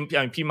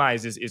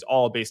PMIs is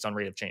all based on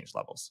rate of change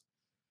levels.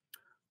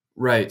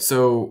 Right.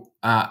 So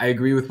I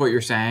agree with what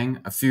you're saying.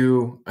 A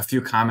few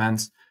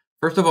comments.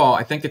 First of all,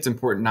 I think it's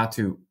important not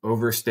to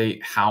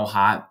overstate how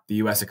hot the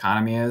U.S.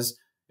 economy is.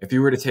 If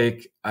you were to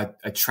take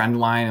a trend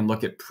line and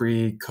look at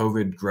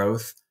pre-COVID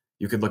growth,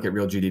 you could look at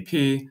real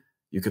GDP,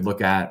 you could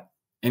look at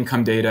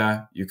income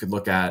data, you could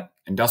look at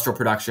industrial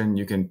production.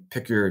 You can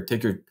take your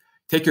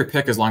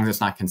pick as long as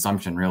it's not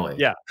consumption, really.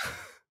 Yeah,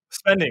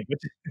 spending.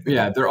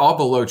 Yeah, they're all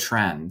below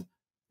trend,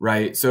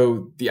 right?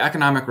 So the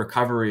economic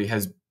recovery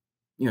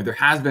there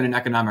has been an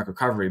economic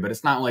recovery, but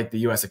it's not like the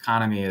U.S.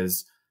 economy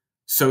is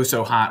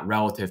so hot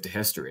relative to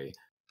history.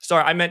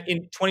 Sorry, I meant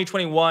in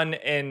 2021,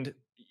 and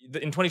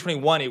in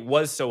 2021 it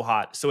was so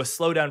hot. So a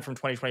slowdown from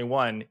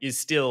 2021 is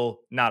still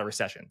not a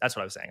recession. That's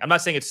what I was saying. I'm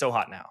not saying it's so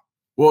hot now.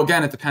 Well,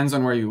 again, it depends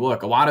on where you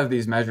look. A lot of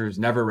these measures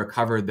never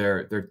recovered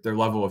their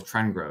level of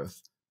trend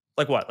growth.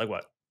 Like what? Like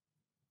what?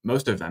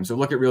 Most of them. So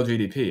look at real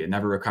GDP. It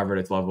never recovered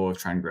its level of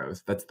trend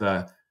growth. That's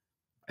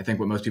I think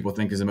what most people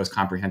think is the most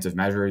comprehensive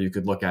measure. You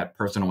could look at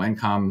personal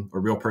income or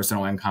real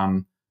personal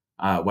income,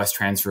 West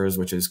transfers,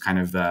 which is kind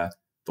of the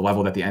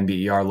level that the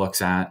NBER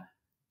looks at.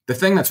 The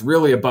thing that's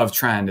really above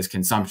trend is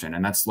consumption,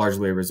 and that's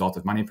largely a result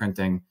of money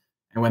printing.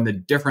 And when the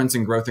difference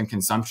in growth in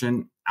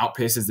consumption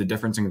outpaces the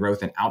difference in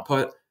growth in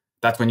output,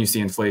 that's when you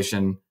see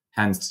inflation,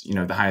 hence,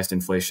 the highest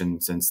inflation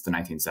since the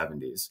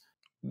 1970s.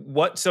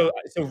 So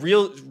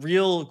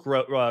real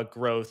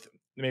growth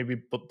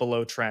maybe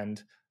below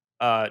trend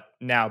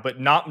now, but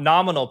not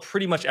nominal.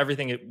 Pretty much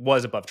everything it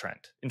was above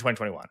trend in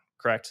 2021,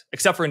 correct?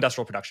 Except for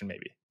industrial production,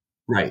 maybe.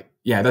 Right.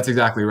 Yeah, that's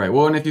exactly right.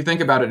 Well, and if you think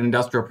about it,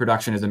 industrial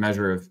production is a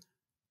measure of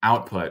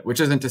output,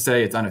 which isn't to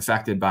say it's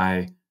unaffected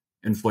by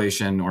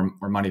inflation or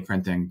money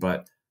printing,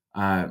 but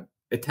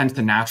it tends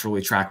to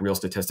naturally track real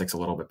statistics a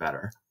little bit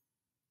better.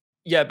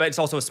 Yeah, but it's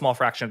also a small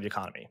fraction of the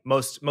economy.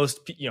 Most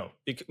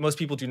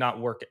people do not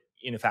work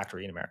in a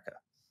factory in America.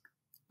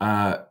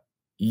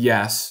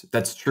 Yes,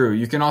 that's true.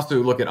 You can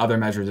also look at other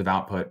measures of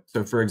output.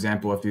 So, for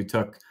example, if you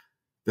took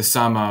the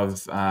sum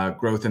of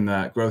growth in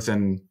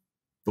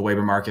the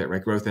labor market,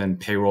 right, growth in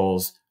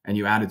payrolls, and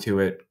you added to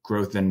it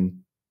growth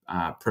in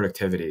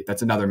productivity,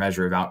 that's another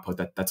measure of output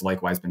that's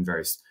likewise been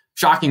very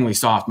shockingly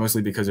soft,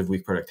 mostly because of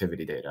weak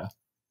productivity data.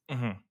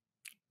 Mm-hmm.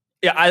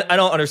 Yeah, I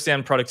don't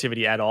understand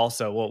productivity at all.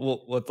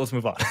 So let's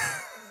move on.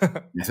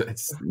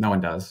 No one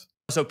does.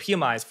 So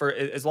PMIs, for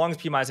as long as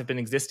PMIs have been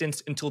in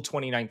existence until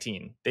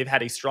 2019, they've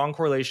had a strong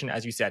correlation,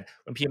 as you said.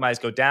 When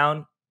PMIs go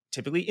down,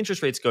 typically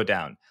interest rates go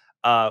down.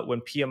 When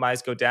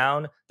PMIs go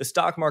down, the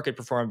stock market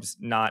performs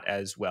not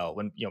as well.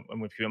 When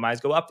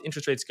PMIs go up,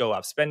 interest rates go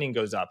up, spending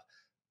goes up.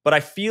 But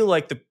I feel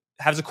like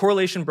has the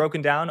correlation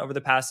broken down over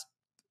the past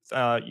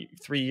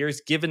 3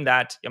 years? Given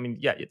that,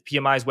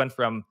 PMIs went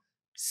from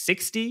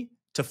 60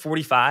 to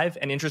 45,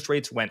 and interest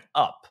rates went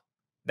up.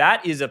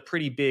 That is a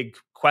pretty big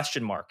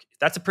question mark.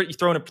 That's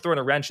throwing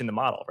a wrench in the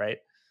model, right?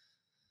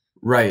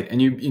 Right,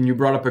 and you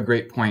brought up a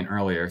great point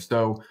earlier.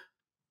 So,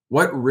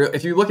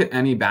 if you look at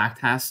any back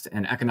test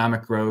and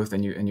economic growth,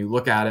 and you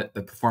look at it,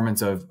 the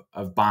performance of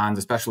bonds,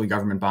 especially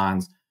government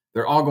bonds,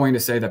 they're all going to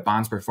say that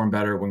bonds perform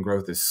better when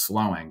growth is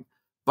slowing.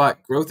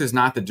 But growth is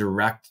not the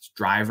direct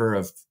driver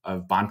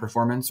of bond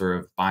performance or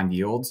of bond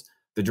yields.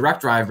 The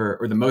direct driver,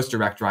 or the most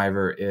direct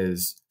driver,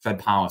 is Fed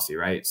policy,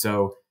 right?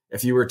 So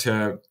if you were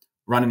to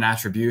run an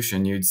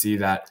attribution, you'd see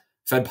that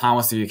Fed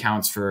policy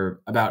accounts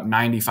for about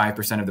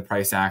 95% of the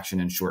price action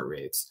in short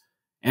rates.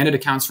 And it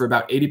accounts for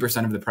about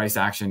 80% of the price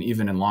action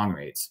even in long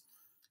rates,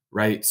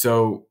 right?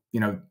 So,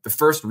 the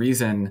first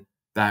reason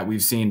that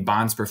we've seen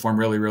bonds perform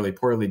really, really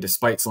poorly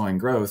despite slowing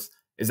growth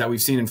is that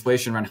we've seen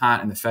inflation run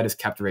hot and the Fed has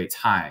kept rates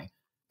high.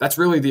 That's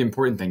really the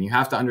important thing. You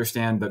have to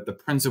understand that the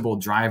principal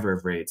driver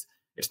of rates,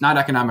 it's not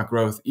economic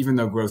growth, even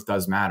though growth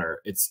does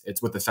matter. It's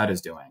what the Fed is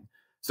doing.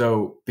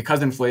 So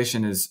because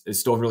inflation is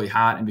still really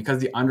hot, and because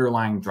the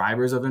underlying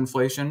drivers of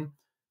inflation,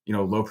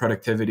 low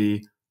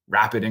productivity,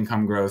 rapid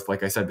income growth,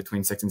 like I said,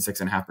 between 6 and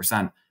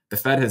 6.5%, the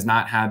Fed has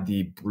not had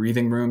the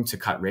breathing room to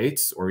cut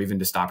rates or even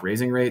to stop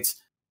raising rates.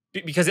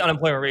 Because the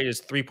unemployment rate is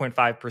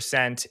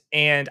 3.5%.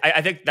 And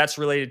I think that's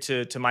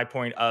related to my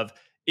point of,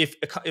 if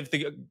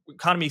the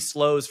economy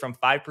slows from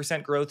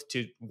 5% growth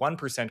to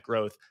 1%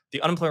 growth,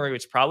 the unemployment rate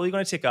is probably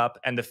going to tick up,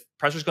 and the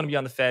pressure is going to be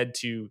on the Fed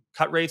to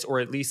cut rates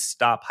or at least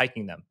stop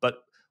hiking them. But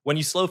when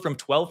you slow from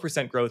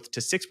 12% growth to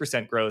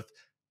 6% growth,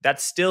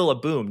 that's still a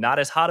boom. Not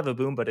as hot of a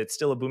boom, but it's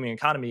still a booming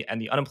economy.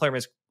 And the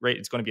unemployment rate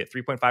is going to be at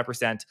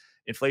 3.5%.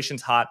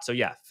 Inflation's hot. So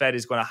yeah, Fed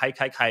is going to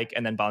hike,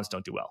 and then bonds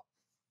don't do well.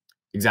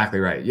 Exactly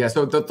right. Yeah.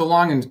 So the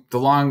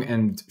long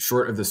and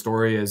short of the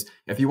story is,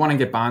 if you want to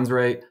get bonds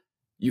right,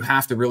 you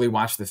have to really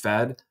watch the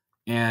Fed.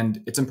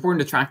 And it's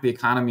important to track the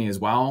economy as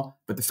well,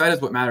 but the Fed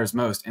is what matters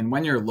most. And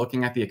when you're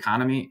looking at the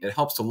economy, it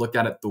helps to look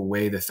at it the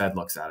way the Fed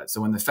looks at it.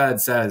 So when the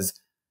Fed says,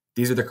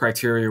 these are the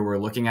criteria we're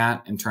looking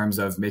at in terms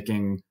of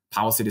making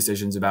policy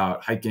decisions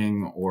about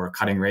hiking or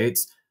cutting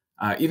rates,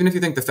 even if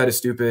you think the Fed is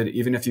stupid,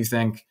 even if you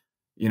think,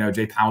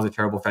 Jay Powell's a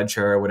terrible Fed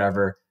chair or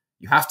whatever,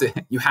 you have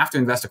to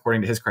invest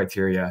according to his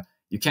criteria.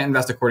 You can't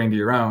invest according to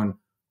your own,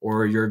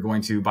 or you're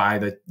going to buy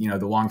the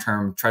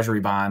long-term treasury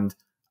bond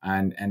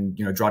and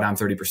draw down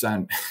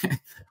 30%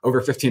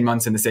 over 15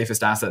 months in the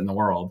safest asset in the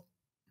world.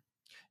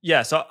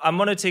 Yeah, so I'm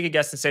going to take a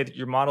guess and say that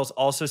your models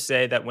also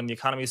say that when the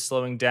economy is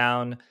slowing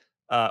down,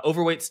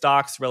 overweight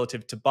stocks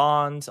relative to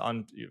bonds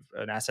on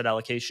an asset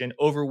allocation,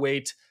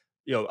 overweight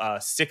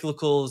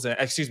cyclicals,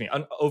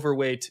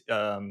 overweight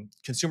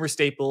consumer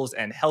staples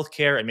and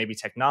healthcare and maybe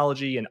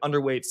technology, and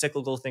underweight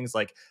cyclical things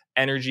like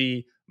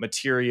energy,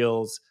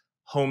 materials,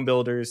 home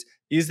builders.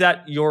 Is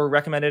that your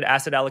recommended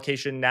asset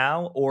allocation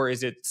now, or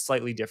is it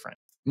slightly different?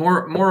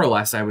 More or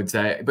less, I would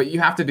say, but you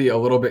have to be a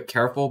little bit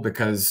careful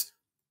because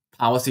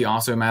policy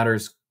also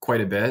matters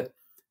quite a bit.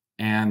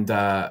 And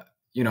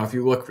if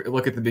you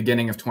look at the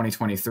beginning of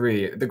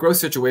 2023, the growth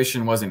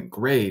situation wasn't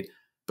great,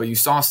 but you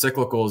saw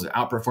cyclicals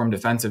outperform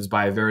defensives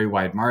by a very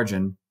wide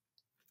margin.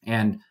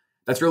 And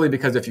that's really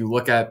because if you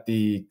look at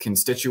the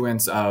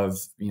constituents of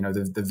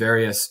the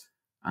various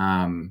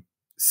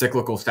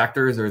cyclical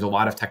sectors, there's a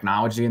lot of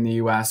technology in the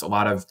US, a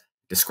lot of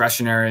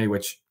discretionary,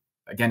 which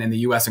again in the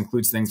US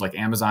includes things like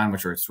Amazon,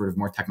 which are sort of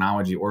more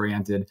technology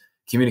oriented.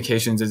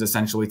 Communications is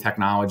essentially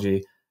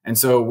technology. And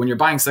so when you're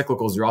buying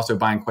cyclicals, you're also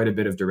buying quite a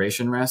bit of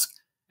duration risk.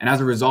 And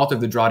as a result of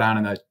the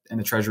drawdown in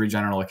the Treasury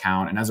General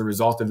Account, and as a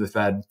result of the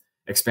Fed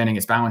expanding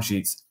its balance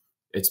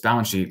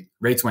sheet,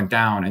 rates went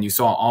down, and you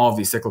saw all of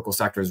these cyclical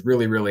sectors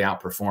really, really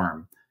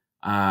outperform.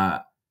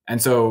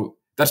 And so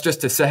that's just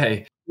to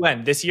say,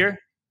 when this year?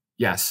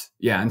 Yes.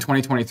 Yeah. In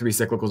 2023,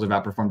 cyclicals have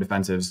outperformed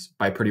defensives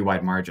by a pretty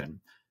wide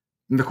margin.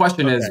 And the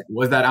question is,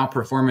 was that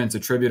outperformance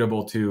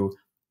attributable to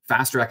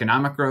faster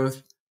economic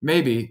growth?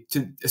 Maybe,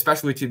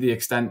 especially to the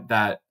extent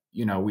that,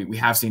 we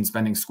have seen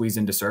spending squeeze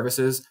into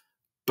services,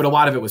 but a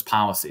lot of it was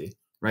policy,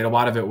 right? A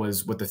lot of it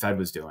was what the Fed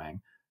was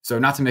doing. So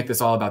not to make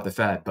this all about the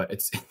Fed, but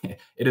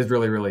it is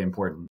really, really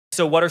important.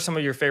 So what are some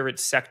of your favorite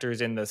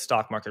sectors in the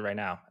stock market right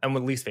now, and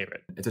what least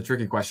favorite? It's a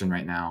tricky question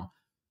right now.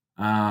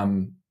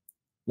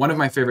 One of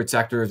my favorite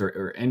sectors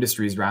or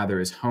industries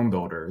rather is home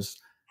builders.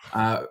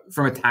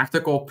 From a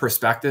tactical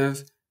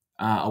perspective,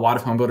 a lot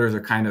of home builders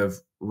are kind of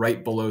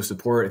right below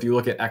support. If you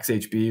look at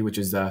XHB, which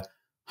is the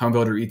home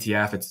builder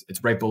ETF,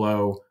 it's right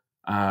below,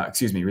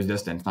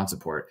 resistance, not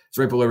support. It's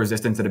right below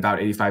resistance at about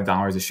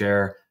 $85 a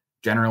share.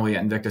 Generally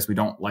at Invictus, we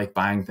don't like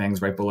buying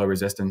things right below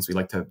resistance. We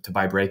like to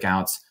buy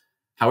breakouts.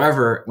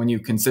 However, when you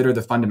consider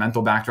the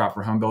fundamental backdrop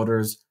for home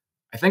builders,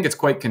 I think it's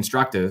quite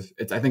constructive.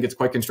 I think it's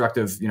quite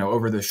constructive,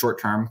 over the short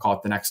term, call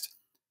it the next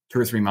 2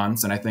 or 3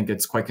 months. And I think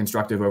it's quite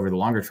constructive over the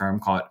longer term,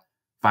 call it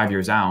 5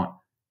 years out.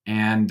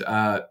 And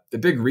the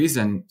big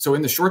reason, so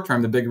in the short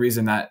term, the big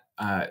reason that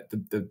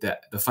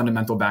the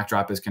fundamental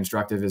backdrop is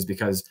constructive is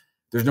because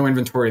there's no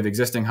inventory of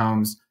existing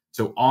homes.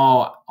 So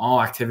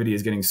all activity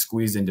is getting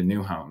squeezed into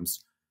new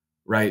homes,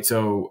 right?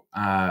 So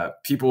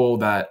people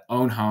that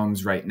own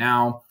homes right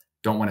now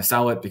don't want to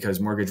sell it because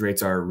mortgage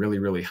rates are really,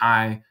 really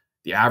high.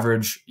 The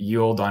average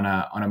yield on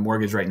a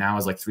mortgage right now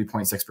is like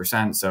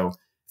 3.6%. So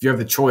if you have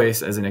the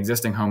choice as an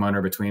existing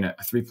homeowner between a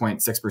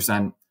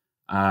 3.6%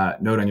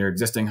 note on your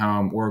existing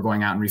home or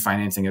going out and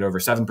refinancing it over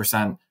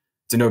 7%,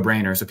 it's a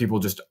no-brainer. So people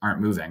just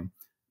aren't moving.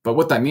 But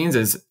what that means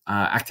is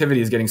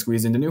activity is getting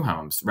squeezed into new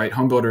homes, right?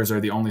 Home builders are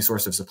the only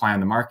source of supply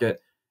on the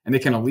market, and they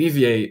can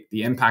alleviate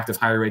the impact of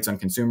higher rates on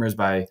consumers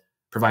by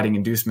providing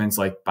inducements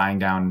like buying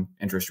down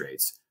interest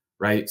rates,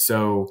 right?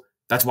 So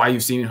that's why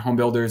you've seen home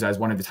builders as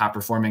one of the top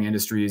performing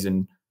industries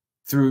and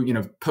through,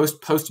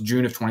 post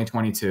June of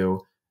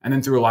 2022, and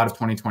then through a lot of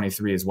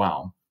 2023 as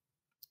well.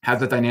 Has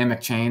the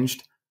dynamic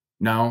changed?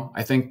 No.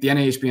 I think the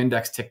NAHB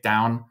index ticked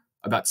down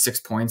about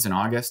 6 points in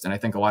August. And I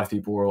think a lot of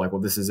people were like,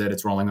 well, this is it.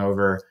 It's rolling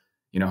over.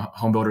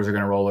 Home builders are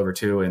going to roll over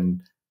too.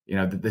 And,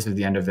 this is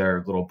the end of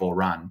their little bull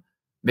run.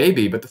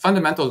 Maybe, but the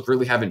fundamentals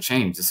really haven't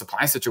changed. The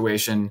supply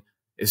situation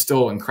is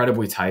still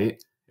incredibly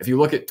tight. If you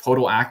look at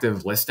total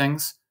active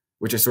listings,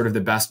 which is sort of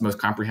the best, most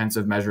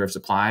comprehensive measure of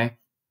supply,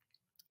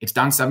 it's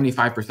down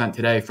 75%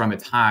 today from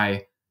its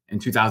high in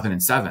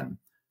 2007,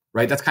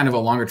 right? That's kind of a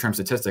longer term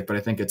statistic, but I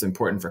think it's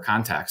important for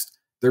context.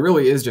 There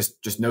really is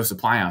just no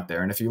supply out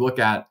there. And if you look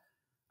at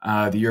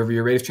the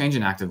year-over-year rate of change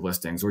in active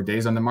listings or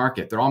days on the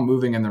market, they're all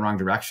moving in the wrong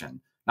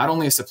direction. Not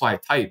only is supply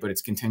tight, but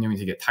it's continuing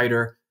to get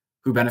tighter.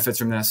 Who benefits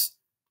from this?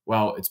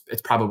 Well,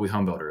 it's probably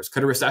home builders.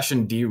 Could a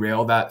recession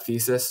derail that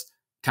thesis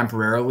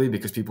temporarily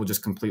because people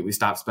just completely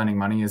stop spending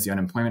money as the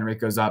unemployment rate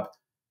goes up?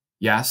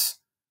 Yes.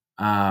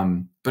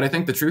 But I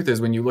think the truth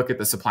is when you look at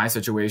the supply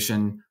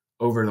situation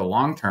over the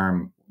long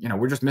term,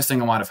 we're just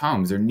missing a lot of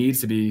homes. There needs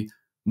to be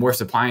more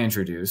supply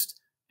introduced.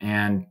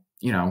 And,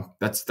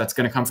 that's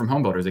going to come from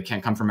home builders. It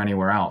can't come from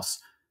anywhere else.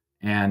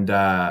 And,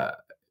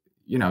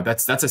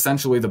 that's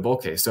essentially the bull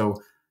case.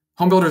 So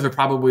home builders are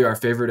probably our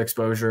favorite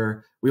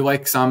exposure. We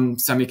like some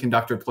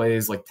semiconductor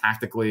plays, like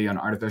tactically on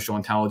artificial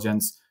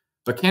intelligence.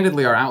 But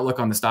candidly, our outlook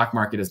on the stock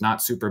market is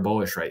not super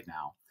bullish right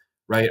now,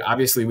 right?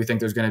 Obviously, we think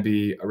there's going to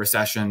be a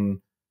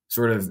recession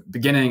sort of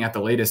beginning at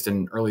the latest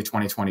in early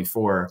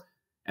 2024.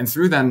 And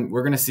through then,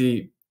 we're going to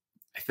see,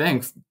 I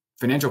think,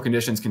 financial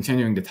conditions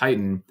continuing to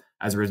tighten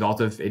as a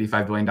result of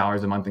 $85 billion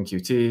a month in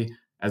QT,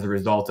 as a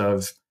result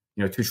of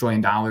 $2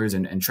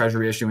 trillion in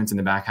treasury issuance in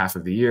the back half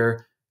of the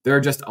year. There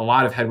are just a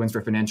lot of headwinds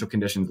for financial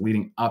conditions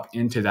leading up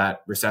into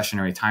that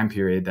recessionary time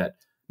period that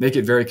make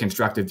it very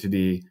constructive to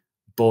be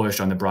bullish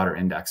on the broader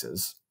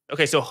indexes.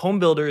 Okay, so home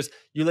builders,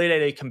 you laid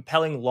out a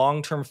compelling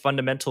long-term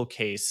fundamental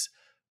case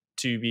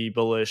to be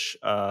bullish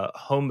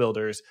home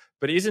builders,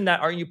 but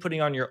aren't you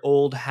putting on your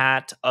old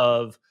hat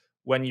of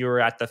when you were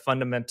at the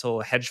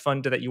fundamental hedge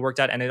fund that you worked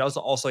at? And it was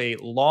also a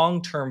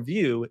long-term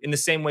view in the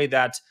same way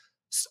that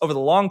over the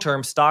long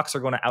term, stocks are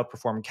going to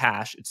outperform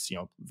cash. It's,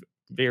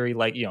 very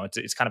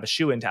it's kind of a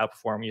shoe-in to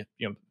outperform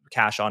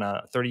cash on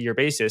a 30-year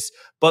basis.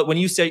 But when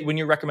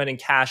you're recommending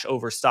cash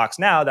over stocks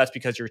now, that's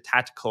because you're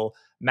tactical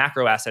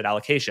macro asset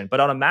allocation.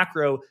 But on a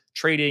macro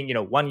trading,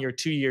 1 year,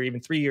 2 year,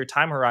 even 3 year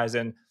time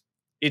horizon,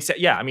 it's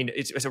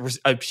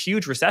a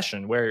huge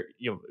recession where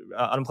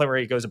unemployment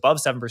rate goes above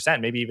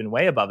 7%, maybe even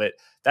way above it.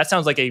 That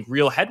sounds like a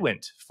real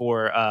headwind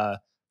for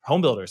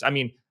home builders. I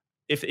mean,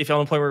 if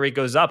unemployment rate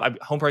goes up,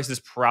 home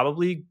prices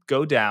probably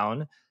go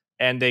down,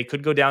 and they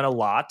could go down a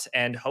lot.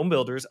 And home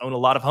builders own a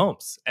lot of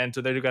homes, and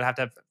so they're going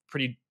to have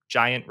pretty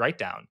giant write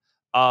down.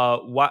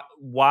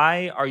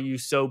 Why are you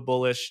so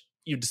bullish?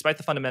 Despite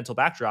the fundamental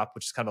backdrop,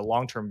 which is kind of a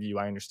long term view,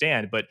 I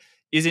understand, but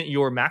isn't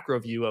your macro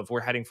view of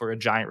we're heading for a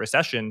giant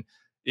recession?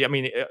 I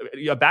mean,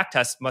 a back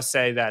test must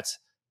say that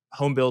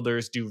home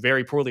builders do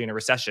very poorly in a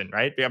recession,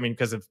 right? I mean,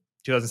 because of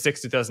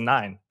 2006,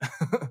 2009.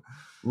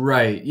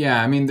 Right.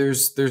 Yeah. I mean,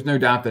 there's no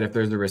doubt that if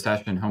there's a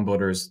recession, home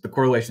builders, the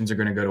correlations are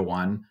going to go to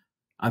 1.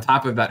 On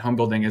top of that, home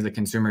building is a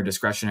consumer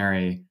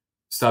discretionary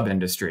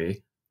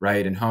sub-industry,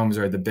 right? And homes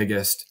are the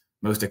biggest,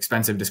 most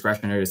expensive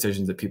discretionary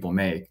decisions that people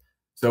make.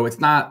 So it's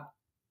not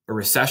a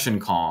recession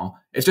call.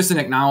 It's just an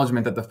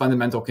acknowledgement that the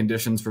fundamental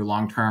conditions for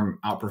long-term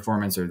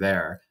outperformance are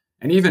there.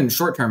 And even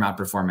short-term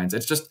outperformance,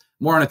 it's just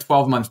more on a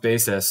 12-month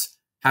basis.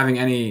 Having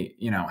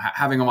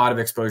having a lot of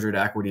exposure to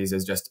equities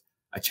is just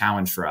a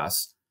challenge for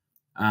us.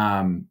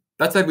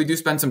 That said, we do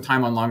spend some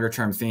time on longer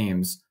term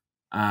themes,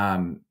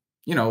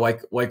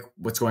 like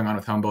what's going on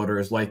with home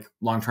builders, like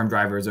long-term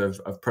drivers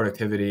of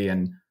productivity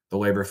and the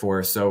labor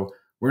force. So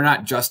we're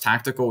not just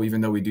tactical, even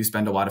though we do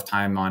spend a lot of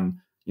time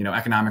on,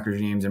 economic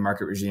regimes and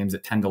market regimes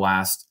that tend to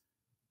last,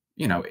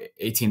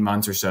 18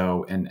 months or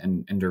so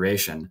in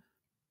duration.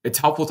 It's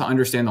helpful to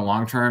understand the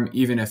long term,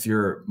 even if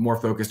you're more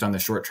focused on the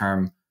short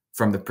term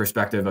from the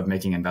perspective of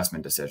making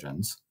investment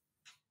decisions.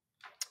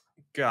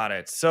 Got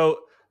it. So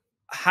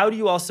how do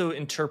you also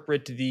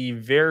interpret the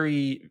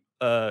very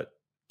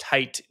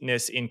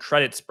tightness in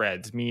credit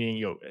spreads,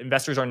 meaning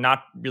investors are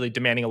not really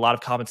demanding a lot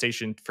of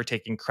compensation for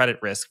taking credit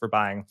risk for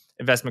buying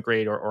investment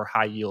grade or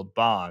high yield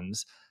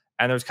bonds,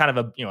 and there's kind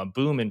of a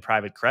boom in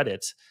private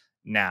credit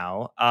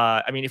now.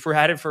 I mean, if we're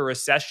headed for a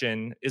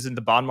recession, isn't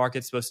the bond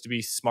market supposed to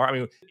be smart? I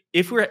mean,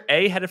 if we're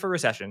headed for a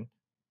recession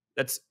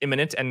that's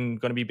imminent and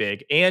going to be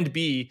big, and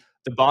B,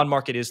 the bond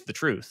market is the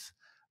truth.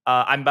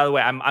 By the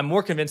way, I'm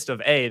more convinced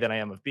of A than I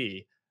am of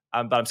B.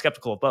 But I'm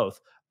skeptical of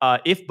both.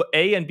 If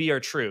A and B are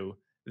true,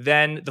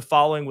 then the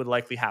following would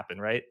likely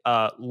happen, right?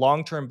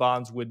 Long-term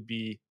bonds would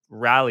be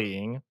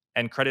rallying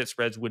and credit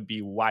spreads would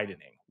be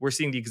widening. We're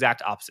seeing the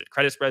exact opposite.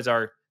 Credit spreads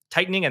are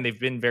tightening and they've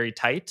been very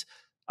tight.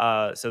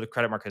 So the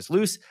credit market is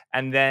loose.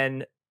 And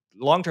then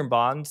long-term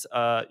bonds,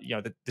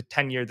 the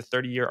 10-year, the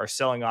 30-year are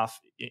selling off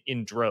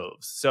in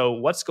droves. So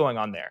what's going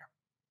on there?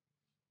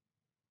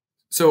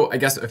 So I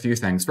guess a few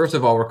things. First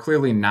of all, we're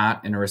clearly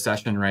not in a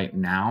recession right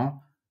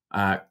now.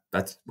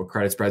 That's what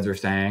credit spreads are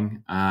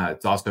saying.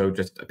 It's also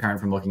just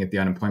apparent from looking at the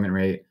unemployment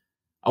rate.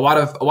 A lot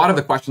of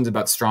the questions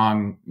about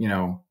strong,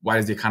 why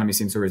does the economy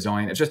seem so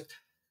resilient? It's just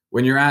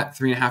when you're at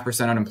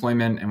 3.5%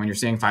 unemployment and when you're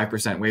seeing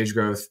 5% wage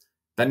growth,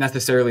 that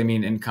necessarily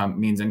means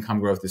income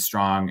growth is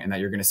strong and that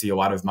you're going to see a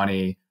lot of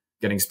money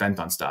getting spent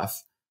on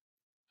stuff.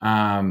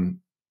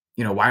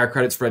 Why are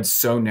credit spreads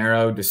so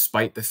narrow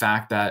despite the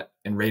fact that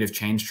in rate of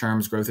change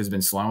terms, growth has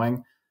been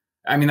slowing?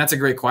 I mean, that's a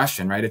great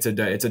question, right? It's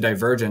a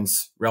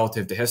divergence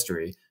relative to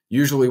history.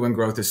 Usually when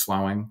growth is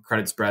slowing,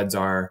 credit spreads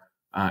are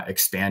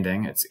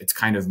expanding. It's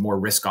kind of more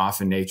risk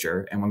off in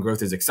nature. And when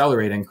growth is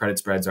accelerating, credit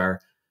spreads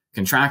are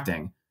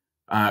contracting.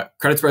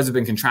 Credit spreads have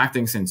been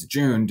contracting since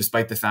June,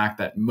 despite the fact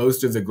that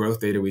most of the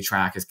growth data we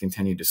track has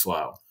continued to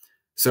slow.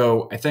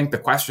 So I think the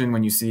question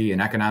when you see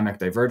an economic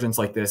divergence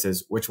like this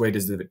is which way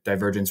does the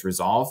divergence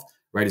resolve,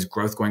 right? Is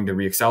growth going to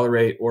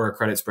reaccelerate or are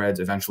credit spreads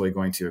eventually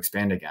going to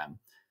expand again?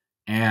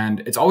 And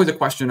it's always a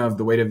question of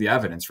the weight of the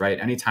evidence, right?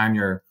 Anytime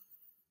you're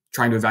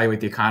trying to evaluate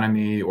the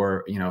economy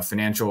or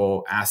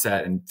financial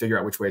asset and figure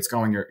out which way it's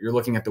going, you're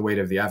looking at the weight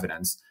of the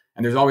evidence.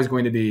 And there's always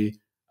going to be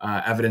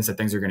evidence that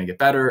things are going to get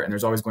better, and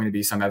there's always going to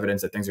be some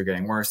evidence that things are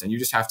getting worse. And you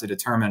just have to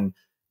determine,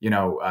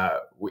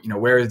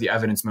 where is the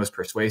evidence most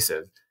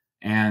persuasive.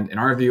 And in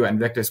our view at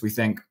Invictus, we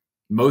think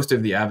most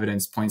of the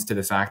evidence points to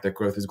the fact that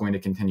growth is going to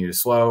continue to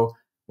slow.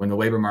 When the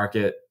labor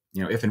market,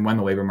 if and when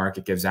the labor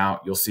market gives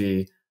out, you'll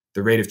see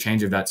the rate of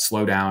change of that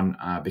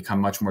slowdown become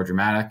much more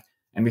dramatic.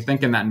 And we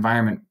think in that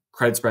environment,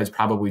 credit spreads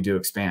probably do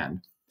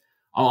expand.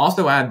 I'll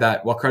also add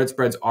that while credit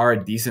spreads are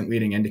a decent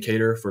leading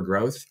indicator for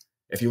growth,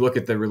 if you look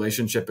at the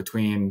relationship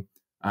between,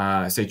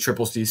 say,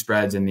 triple C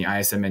spreads and the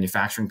ISM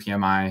manufacturing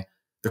PMI,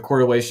 the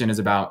correlation is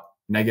about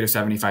negative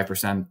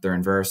 75%. They're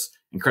inverse,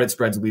 and credit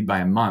spreads lead by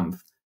a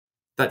month.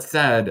 That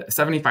said, a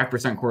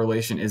 75%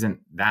 correlation isn't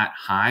that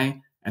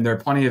high, and there are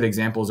plenty of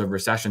examples of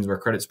recessions where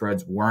credit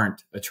spreads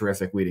weren't a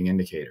terrific leading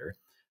indicator,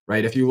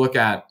 right? If you look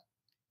at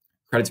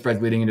credit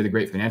spreads leading into the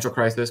Great Financial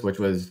Crisis, which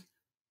was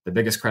the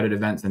biggest credit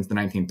event since the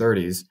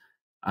 1930s,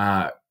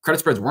 credit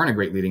spreads weren't a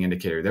great leading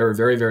indicator. They were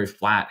very, very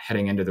flat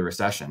heading into the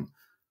recession.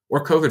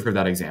 Or COVID for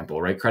that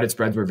example, right? Credit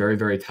spreads were very,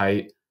 very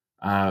tight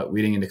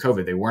leading into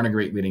COVID. They weren't a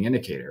great leading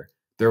indicator.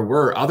 There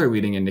were other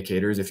leading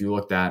indicators if you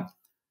looked at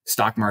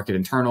stock market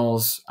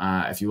internals,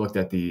 if you looked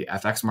at the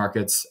FX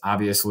markets,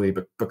 obviously,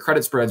 but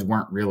credit spreads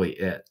weren't really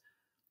it.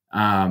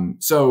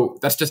 So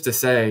that's just to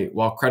say,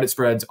 while credit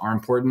spreads are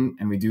important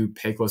and we do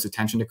pay close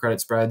attention to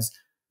credit spreads,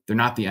 they're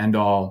not the end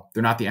all.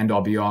 They're not the end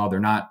all be all. They're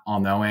not all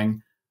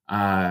knowing.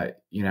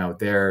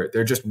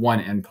 They're just one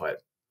input.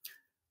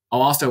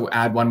 I'll also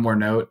add one more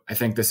note. I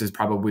think this has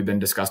probably been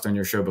discussed on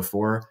your show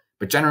before,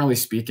 but generally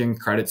speaking,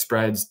 credit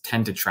spreads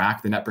tend to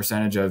track the net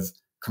percentage of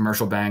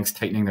commercial banks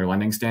tightening their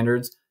lending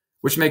standards,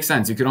 which makes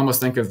sense. You could almost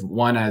think of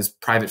one as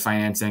private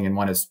financing and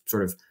one as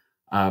sort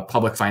of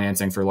public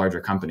financing for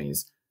larger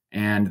companies.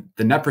 And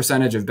the net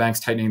percentage of banks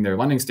tightening their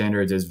lending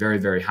standards is very,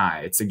 very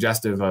high. It's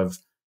suggestive of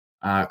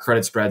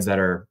credit spreads that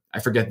are, I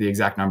forget the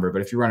exact number,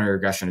 but if you run a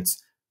regression,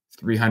 it's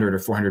 300 or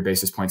 400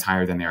 basis points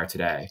higher than they are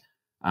today.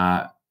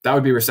 That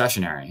would be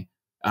recessionary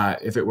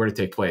if it were to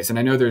take place. And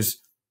I know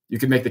you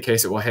could make the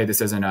case that, well, hey,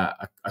 this isn't a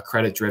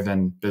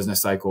credit-driven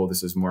business cycle.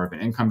 This is more of an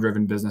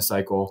income-driven business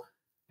cycle.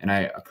 And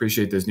I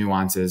appreciate those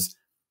nuances.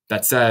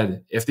 That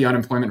said, if the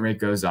unemployment rate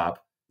goes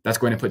up, that's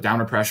going to put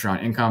downward pressure on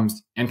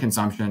incomes and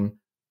consumption,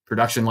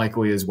 production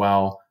likely as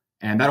well.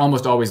 And that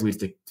almost always leads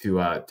to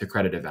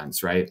credit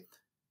events, right?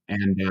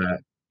 And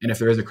if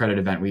there is a credit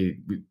event, we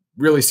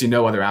really see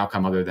no other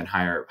outcome other than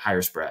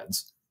higher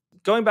spreads.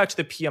 Going back to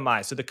the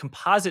PMI, so the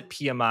composite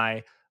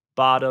PMI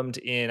bottomed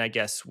in, I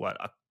guess,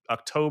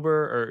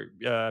 October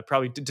or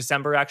probably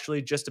December,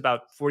 actually, just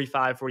about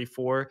 45,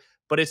 44.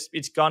 But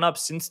it's gone up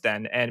since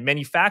then. And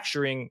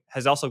manufacturing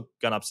has also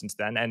gone up since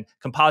then. And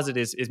composite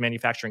is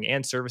manufacturing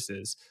and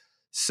services.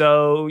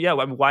 So, yeah,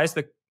 why is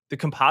the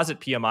composite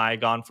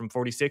PMI gone from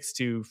 46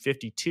 to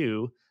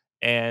 52?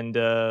 And,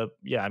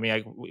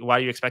 why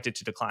do you expect it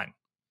to decline?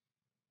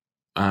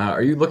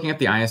 Are you looking at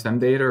the ISM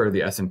data or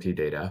the S&P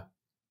data?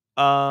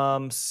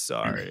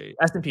 Sorry.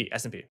 S&P.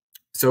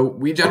 So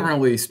we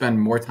generally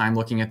spend more time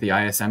looking at the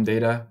ISM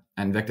data,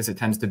 and Victus, it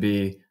tends to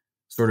be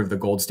sort of the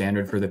gold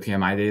standard for the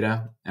PMI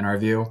data in our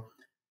view.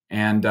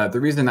 And the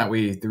reason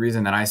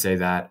that I say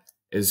that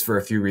is for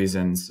a few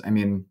reasons. I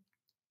mean,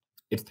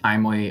 it's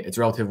timely, it's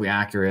relatively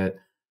accurate.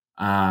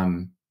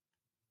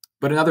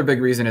 But another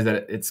big reason is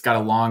that it's got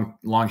a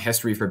long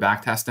history for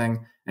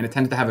backtesting, and it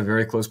tends to have a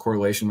very close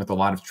correlation with a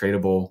lot of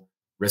tradable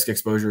risk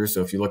exposures.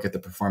 So if you look at the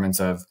performance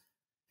of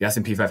the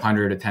S&P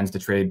 500, it tends to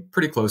trade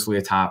pretty closely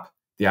atop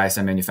the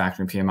ISM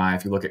manufacturing PMI.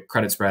 If you look at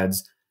credit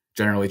spreads,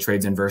 generally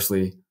trades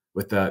inversely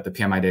with the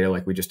PMI data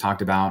like we just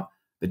talked about.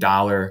 The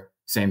dollar,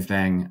 same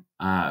thing.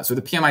 So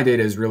the PMI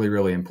data is really,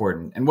 really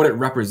important. And what it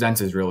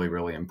represents is really,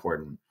 really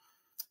important.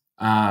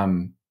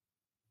 If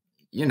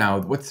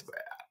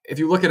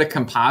you look at a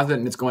composite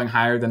and it's going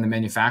higher than the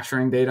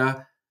manufacturing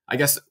data, I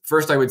guess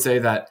first I would say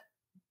that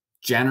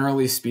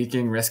generally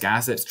speaking, risk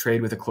assets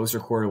trade with a closer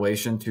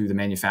correlation to the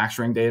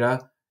manufacturing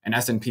data, and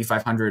S&P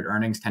 500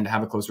 earnings tend to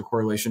have a closer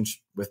correlation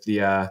with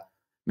the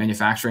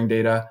manufacturing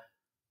data.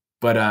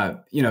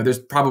 But there's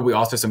probably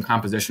also some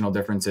compositional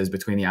differences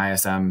between the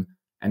ISM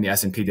and the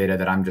S&P data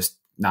that I'm just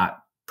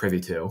not privy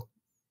to.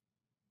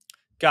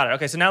 Got it.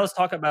 Okay, so now let's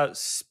talk about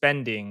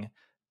spending.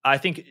 I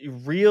think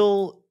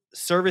real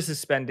services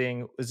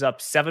spending was up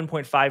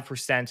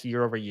 7.5%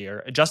 year over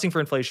year. Adjusting for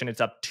inflation,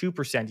 it's up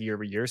 2% year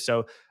over year.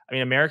 So, I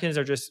mean, Americans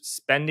are just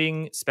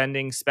spending,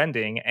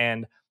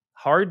 and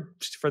hard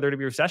for there to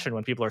be a recession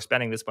when people are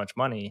spending this much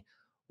money.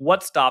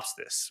 What stops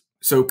this?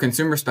 So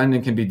consumer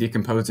spending can be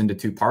decomposed into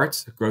two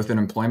parts: growth in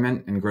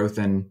employment and growth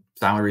in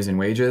salaries and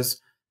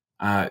wages.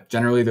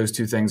 Generally, those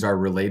two things are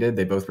related.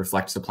 They both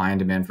reflect supply and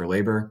demand for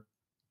labor.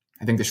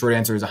 I think the short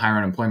answer is a higher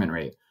unemployment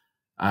rate.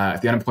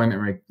 If the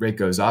unemployment rate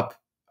goes up,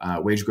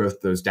 wage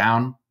growth goes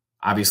down.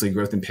 Obviously,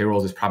 growth in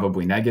payrolls is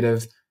probably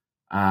negative.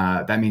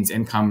 That means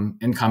income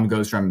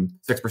goes from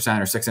 6%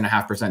 or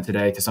 6.5%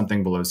 today to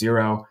something below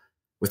zero.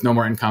 With no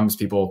more incomes,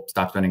 people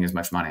stop spending as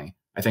much money.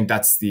 I think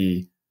that's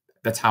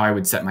how I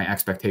would set my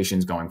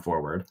expectations going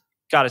forward.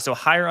 Got it. So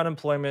higher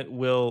unemployment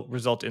will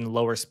result in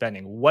lower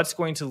spending. What's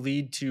going to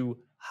lead to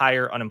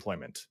higher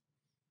unemployment?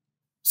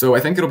 So I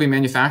think it'll be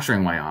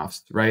manufacturing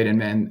layoffs, right?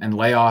 And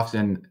layoffs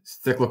in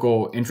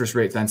cyclical interest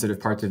rate sensitive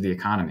parts of the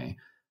economy.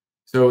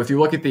 So if you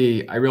look at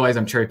I realize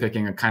I'm cherry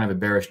picking a kind of a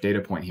bearish data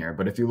point here,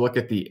 but if you look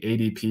at the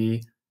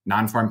ADP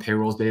non-farm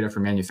payrolls data for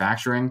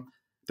manufacturing,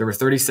 there were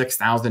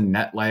 36,000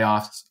 net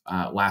layoffs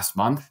last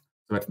month.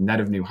 So it's net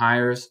of new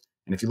hires.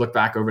 And if you look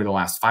back over the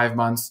last 5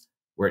 months,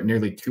 we're at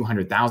nearly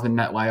 200,000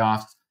 net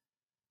layoffs.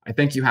 I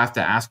think you have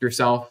to ask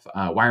yourself,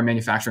 why are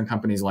manufacturing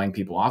companies laying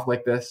people off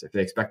like this? If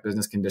they expect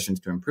business conditions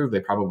to improve, they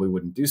probably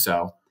wouldn't do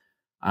so,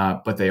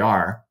 but they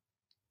are.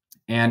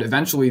 And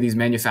eventually these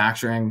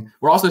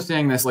we're also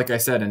seeing this, like I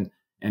said,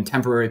 in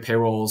temporary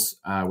payrolls.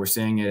 We're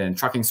seeing it in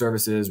trucking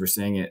services. We're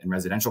seeing it in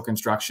residential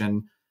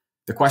construction.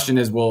 The question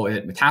is, will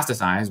it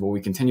metastasize? Will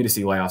we continue to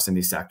see layoffs in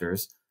these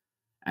sectors?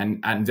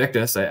 And at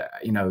Invictus,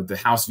 the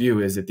house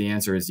view is that the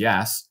answer is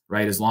yes,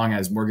 right? As long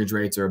as mortgage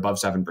rates are above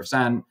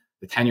 7%,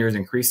 the 10-year is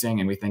increasing,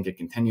 and we think it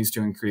continues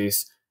to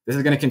increase. This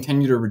is going to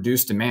continue to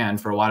reduce demand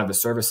for a lot of the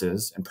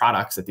services and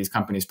products that these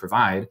companies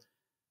provide.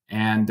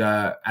 And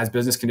as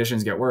business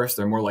conditions get worse,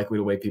 they're more likely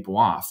to lay people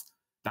off.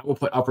 That will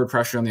put upward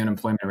pressure on the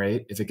unemployment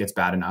rate if it gets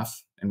bad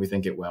enough, and we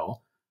think it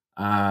will,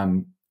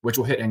 which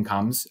will hit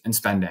incomes and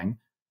spending,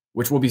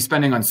 which will be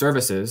spending on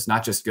services,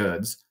 not just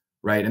goods,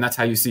 right? And that's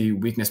how you see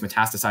weakness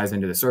metastasize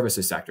into the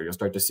services sector. You'll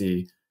start to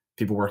see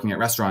people working at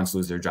restaurants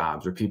lose their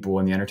jobs, or people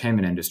in the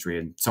entertainment industry,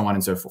 and so on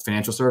and so forth,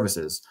 financial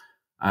services.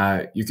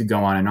 You could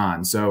go on and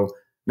on. So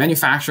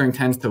manufacturing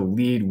tends to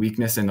lead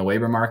weakness in the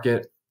labor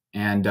market,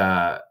 and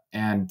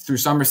through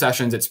some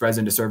recessions, it spreads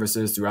into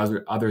services.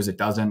 Through others, it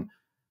doesn't.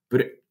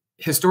 But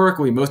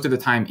historically, most of the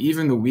time,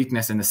 even the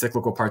weakness in the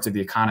cyclical parts of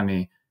the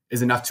economy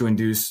is enough to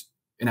induce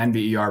an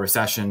NBER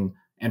recession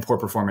and poor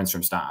performance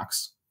from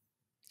stocks.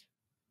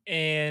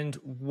 And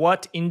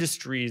what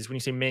industries, when you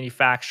say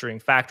manufacturing,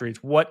 factories,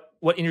 what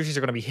industries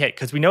are going to be hit?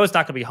 Because we know it's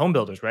not going to be home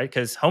builders, right?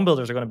 Because home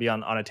builders are going to be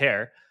on a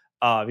tear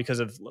because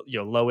of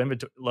low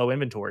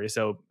inventory.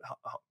 So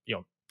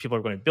people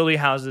are going to build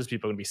houses,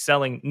 people are going to be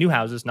selling new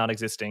houses, not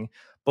existing.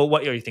 But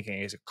what are you thinking?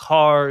 Is it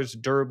cars,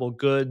 durable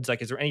goods?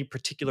 Like, is there any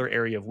particular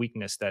area of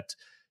weakness that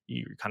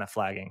you're kind of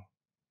flagging?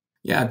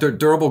 Yeah,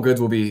 durable goods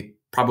will be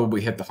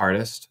probably hit the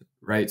hardest,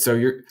 right?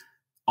 So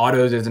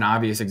autos is an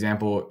obvious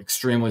example,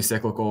 extremely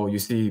cyclical. You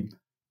see,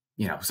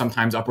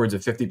 sometimes upwards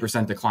of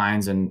 50%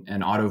 declines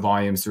in auto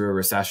volumes through a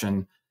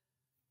recession.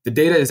 The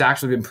data has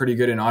actually been pretty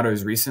good in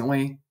autos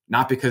recently,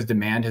 not because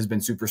demand has been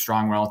super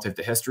strong relative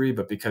to history,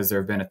 but because there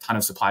have been a ton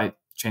of supply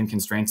chain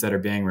constraints that are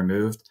being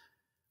removed.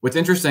 What's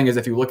interesting is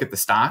if you look at the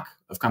stock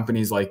of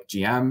companies like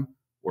GM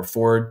or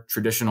Ford,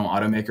 traditional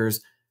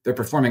automakers, they're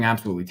performing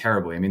absolutely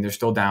terribly. I mean, they're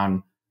still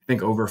down, I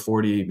think, over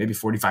 40, maybe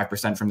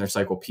 45% from their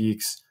cycle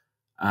peaks.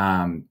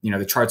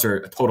 The charts are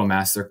a total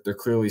mess. They're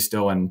clearly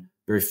still in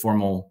very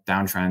formal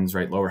downtrends,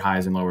 right? Lower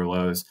highs and lower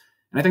lows.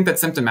 And I think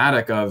that's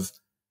symptomatic of,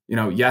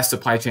 yes,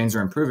 supply chains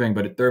are improving,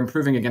 but they're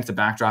improving against a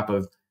backdrop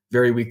of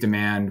very weak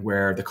demand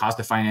where the cost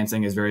of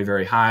financing is very,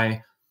 very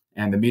high.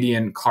 And the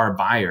median car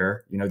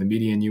buyer, the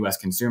median US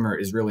consumer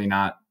is really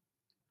not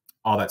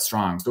all that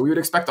strong. So we would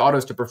expect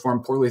autos to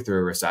perform poorly through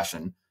a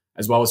recession,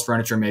 as well as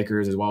furniture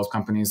makers, as well as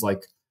companies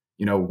like,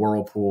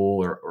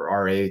 Whirlpool or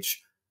RH.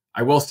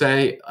 I will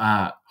say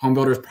home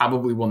builders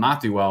probably will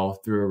not do well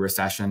through a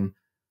recession.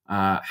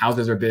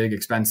 Houses are big,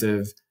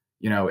 expensive.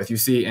 If you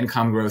see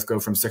income growth go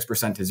from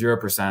 6% to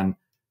 0%,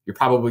 you're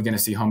probably going to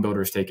see home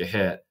builders take a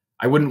hit.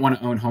 I wouldn't want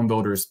to own home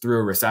builders through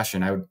a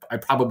recession. I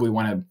probably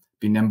want to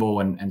be nimble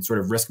and sort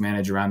of risk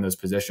manage around those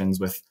positions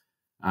with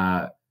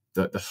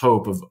the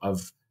hope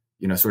of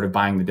sort of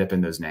buying the dip in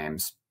those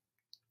names.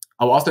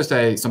 I'll also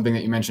say something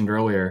that you mentioned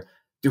earlier.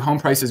 Do home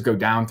prices go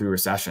down through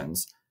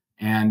recessions?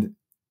 And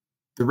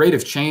the rate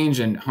of change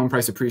in home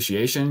price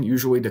appreciation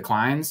usually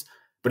declines,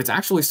 but it's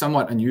actually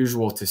somewhat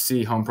unusual to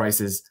see home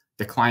prices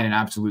decline in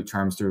absolute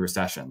terms through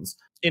recessions.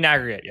 In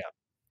aggregate, yeah.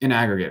 In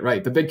aggregate,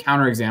 right. The big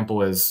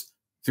counterexample is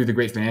through the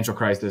great financial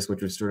crisis,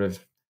 which was sort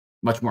of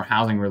much more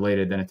housing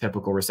related than a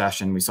typical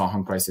recession. We saw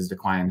home prices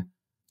decline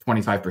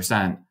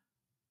 25%.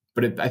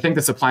 But I think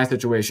the supply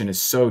situation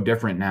is so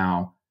different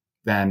now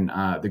than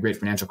the great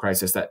financial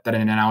crisis that an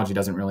analogy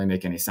doesn't really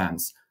make any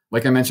sense.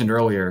 Like I mentioned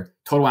earlier,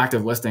 total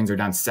active listings are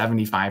down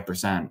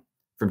 75%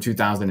 from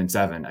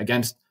 2007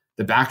 against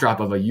the backdrop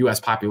of a US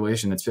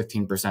population that's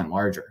 15%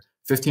 larger,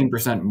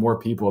 15% more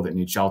people that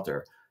need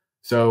shelter.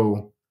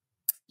 So,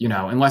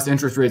 unless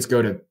interest rates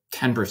go to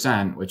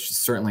 10%, which is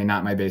certainly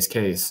not my base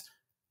case,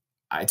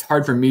 it's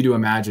hard for me to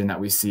imagine that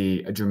we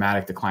see a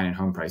dramatic decline in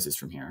home prices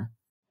from here.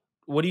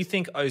 What do you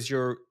think is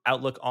your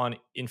outlook on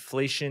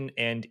inflation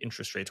and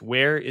interest rates?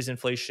 Where is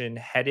inflation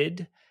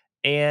headed?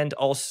 And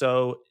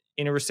also,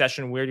 in a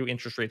recession, where do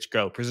interest rates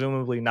go?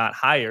 Presumably not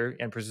higher,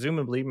 and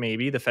presumably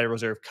maybe the Federal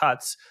Reserve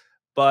cuts.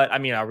 But I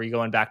mean, are we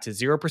going back to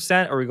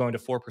 0% or are we going to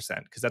 4%?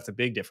 Because that's a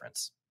big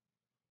difference.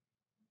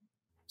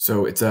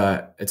 So it's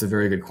a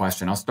very good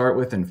question. I'll start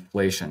with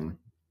inflation.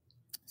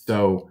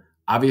 So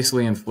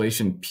obviously,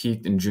 inflation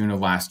peaked in June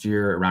of last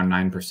year around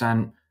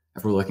 9%,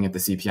 if we're looking at the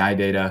CPI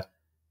data,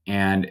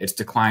 and it's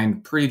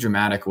declined pretty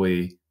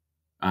dramatically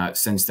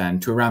since then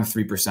to around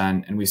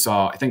 3%. And we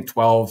saw, I think,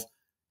 12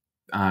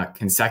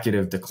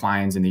 consecutive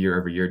declines in the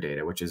year-over-year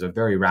data, which is a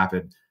very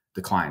rapid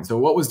decline. So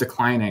what was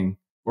declining,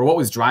 or what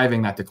was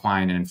driving that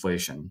decline in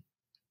inflation?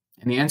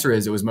 And the answer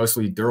is it was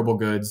mostly durable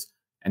goods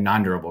and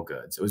non-durable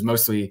goods. It was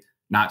mostly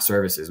not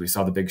services. We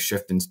saw the big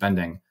shift in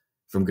spending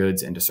from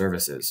goods into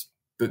services.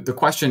 The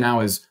question now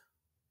is,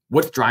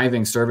 what's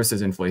driving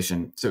services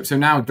inflation? So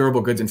now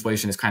durable goods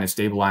inflation is kind of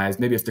stabilized.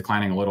 Maybe it's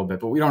declining a little bit,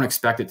 but we don't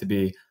expect it to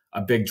be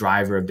a big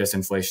driver of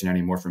disinflation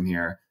anymore from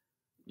here.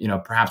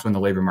 Perhaps when the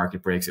labor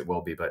market breaks, it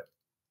will be, but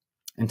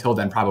until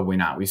then, probably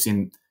not. We've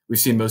seen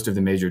most of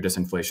the major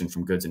disinflation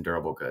from goods and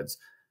durable goods.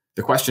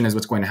 The question is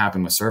what's going to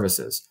happen with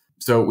services.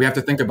 So we have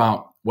to think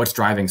about what's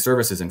driving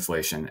services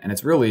inflation, and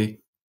it's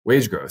really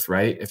wage growth,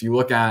 right? If you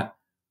look at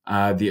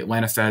the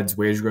Atlanta Fed's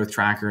wage growth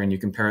tracker and you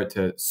compare it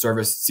to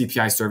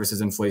CPI services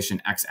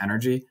inflation X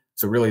energy,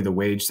 so really the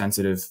wage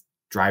sensitive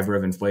driver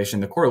of inflation,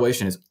 the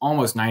correlation is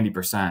almost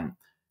 90%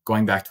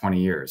 going back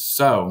 20 years.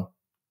 So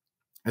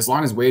as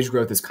long as wage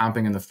growth is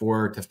comping in the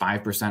 4 to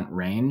 5%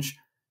 range,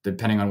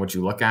 depending on what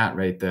you look at,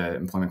 right? The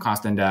employment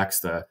cost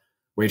index, the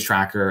wage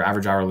tracker,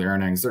 average hourly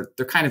earnings,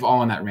 they're kind of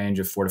all in that range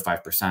of 4 to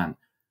 5%.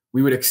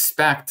 We would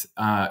expect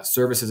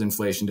services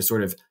inflation to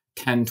sort of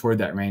tend toward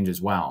that range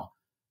as well.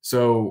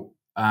 So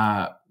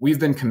we've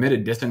been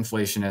committed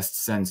disinflationists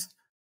since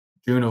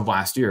June of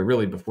last year,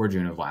 really before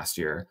June of last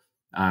year.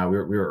 We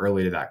were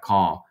early to that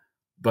call,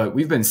 but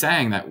we've been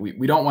saying that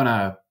we don't want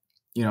to,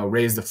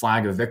 raise the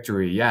flag of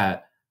victory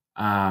yet,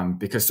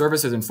 because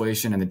services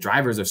inflation and the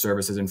drivers of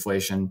services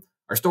inflation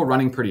are still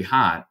running pretty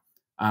hot,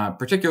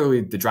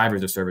 particularly the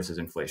drivers of services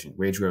inflation,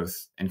 wage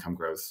growth, income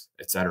growth,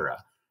 et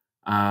cetera.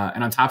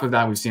 And on top of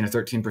that, we've seen a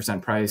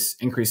 13% price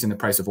increase in the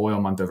price of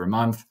oil month over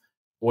month.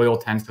 Oil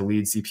tends to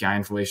lead CPI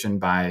inflation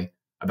by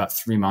about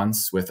 3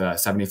 months with a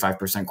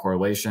 75%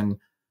 correlation.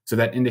 So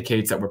that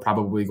indicates that we're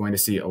probably going to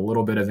see a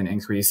little bit of an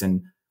increase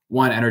in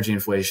energy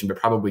inflation, but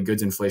probably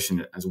goods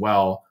inflation as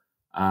well,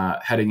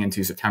 heading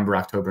into September,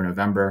 October,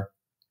 November.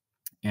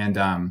 And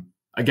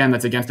again,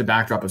 that's against the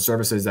backdrop of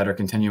services that are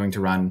continuing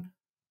to run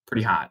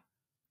pretty hot.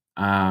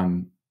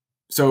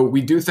 So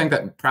we do think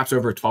that perhaps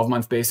over a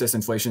 12-month basis,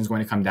 inflation is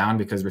going to come down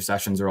because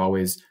recessions are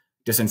always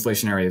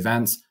disinflationary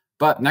events.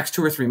 But next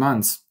 2 or 3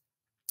 months,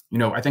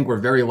 I think we're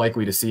very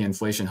likely to see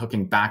inflation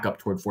hooking back up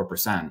toward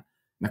 4%. And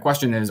the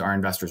question is, are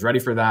investors ready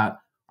for that?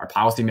 Are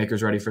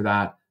policymakers ready for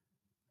that?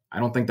 I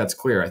don't think that's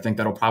clear. I think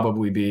that'll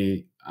probably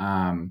be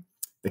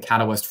the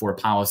catalyst for a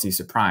policy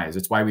surprise.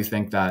 It's why we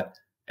think that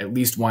at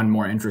least one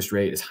more interest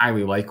rate is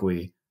highly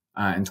likely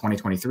in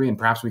 2023, and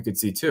perhaps we could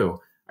see 2.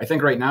 I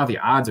think right now the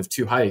odds of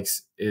 2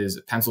 hikes is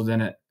penciled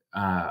in at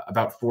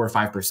about 4 or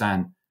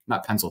 5%,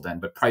 not penciled in,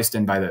 but priced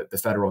in by the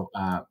federal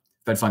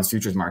Fed funds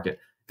futures market.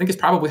 I think it's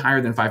probably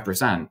higher than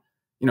 5%.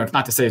 It's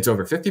not to say it's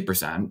over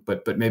 50%,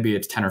 but maybe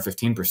it's 10 or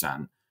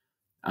 15%,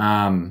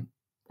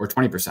 or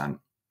 20%.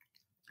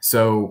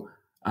 So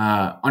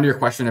under your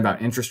question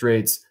about interest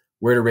rates,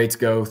 where do rates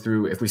go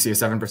through if we see a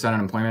 7%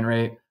 unemployment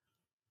rate?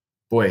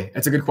 Boy,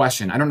 that's a good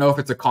question. I don't know if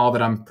it's a call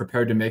that I'm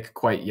prepared to make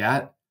quite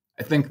yet.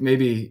 I think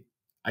maybe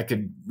I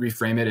could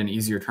reframe it in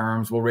easier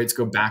terms. Will rates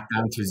go back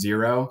down to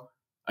 0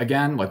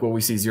 again? Like, will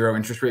we see 0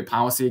 interest rate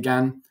policy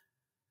again?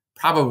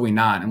 Probably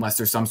not, unless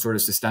there's some sort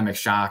of systemic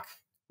shock,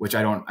 which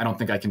I don't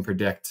think I can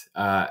predict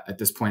at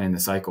this point in the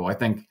cycle. I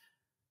think,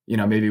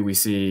 maybe we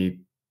see,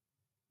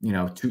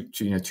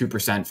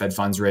 2% Fed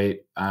funds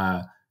rate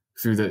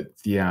through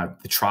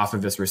the trough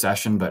of this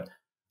recession, but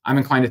I'm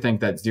inclined to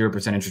think that 0%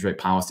 interest rate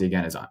policy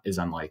again is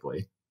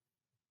unlikely.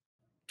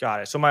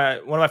 Got it. So one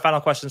of my final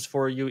questions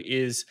for you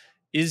is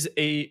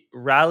a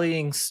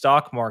rallying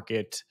stock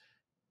market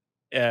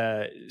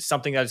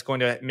something that is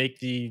going to make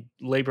the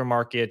labor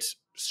market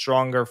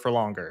stronger for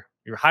longer?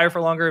 You're higher for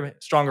longer,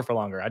 stronger for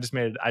longer. I just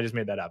made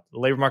that up. The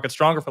labor market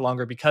stronger for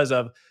longer because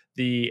of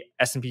the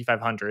S&P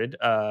 500.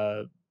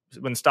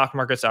 When stock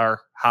markets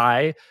are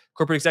high,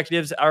 corporate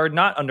executives are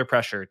not under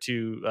pressure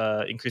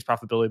to increase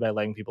profitability by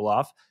laying people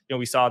off.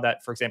 We saw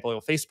that, for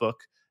example, Facebook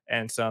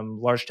and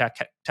some large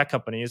tech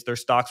companies, their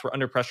stocks were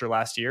under pressure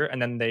last year,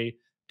 and then they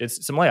did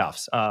some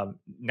layoffs.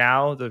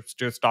 Now the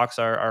stocks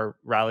are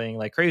rallying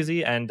like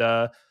crazy, and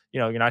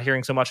you're not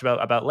hearing so much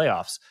about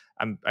layoffs.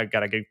 I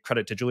gotta give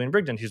credit to Julian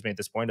Brigden, who's made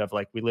this point of,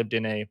 like, we lived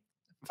in a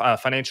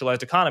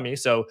financialized economy.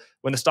 So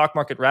when the stock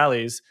market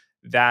rallies,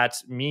 that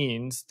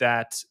means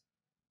that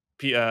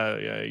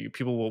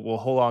people will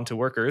hold on to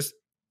workers,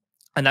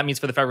 and that means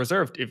for the Federal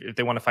Reserve, if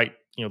they want to fight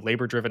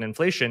labor-driven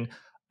inflation,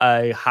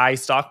 a high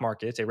stock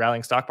market, a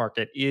rallying stock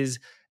market, is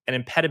an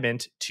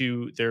impediment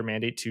to their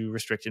mandate to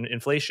restrict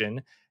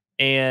inflation.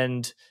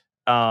 And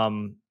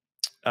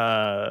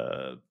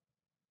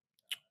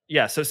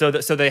Yeah, so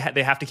they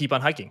have to keep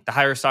on hiking. The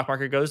higher stock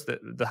market goes,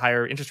 the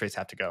higher interest rates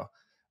have to go.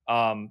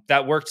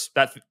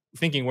 That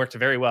thinking worked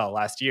very well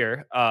last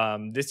year.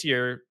 This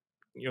year,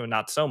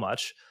 not so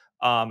much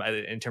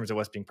in terms of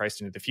what's being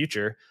priced into the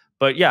future.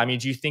 But yeah, I mean,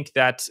 do you think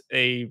that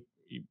a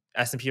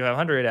S&P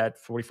 500 at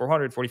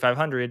 4,400,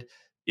 4,500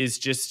 is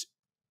just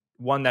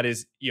one that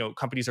is,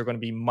 companies are going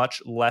to be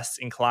much less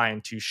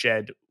inclined to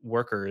shed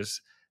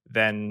workers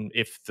than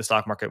if the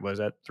stock market was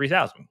at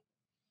 3,000?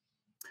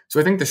 So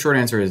I think the short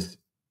answer is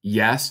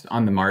yes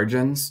on the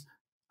margins.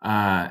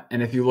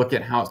 And if you look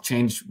at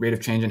rate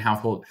of change in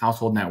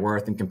household net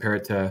worth and compare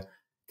it to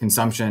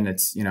consumption,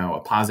 it's a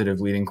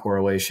positive leading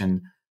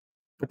correlation.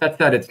 But that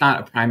said, it's not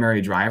a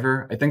primary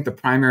driver. I think the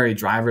primary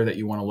driver that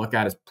you want to look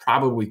at is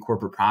probably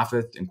corporate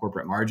profits and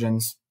corporate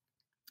margins.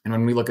 And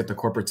when we look at the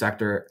corporate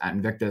sector at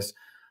Invictus,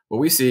 what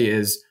we see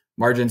is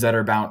margins that are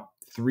about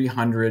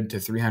 300 to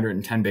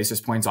 310 basis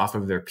points off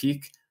of their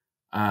peak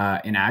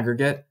in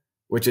aggregate,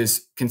 which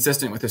is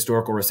consistent with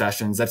historical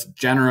recessions. That's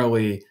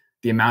generally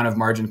the amount of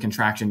margin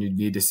contraction you'd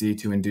need to see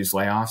to induce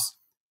layoffs.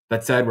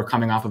 That said, we're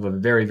coming off of a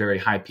very, very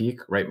high peak,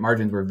 right?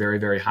 Margins were very,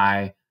 very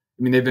high. I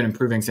mean, they've been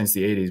improving since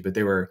the 80s, but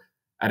they were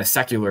at a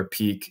secular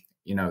peak,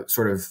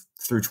 sort of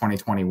through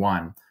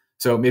 2021.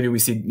 So maybe we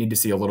need to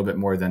see a little bit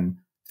more than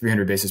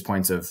 300 basis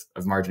points of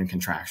margin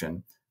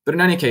contraction. But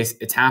in any case,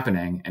 it's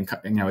happening. And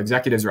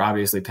executives are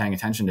obviously paying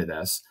attention to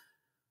this.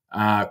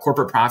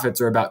 Corporate profits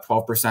are about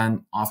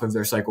 12% off of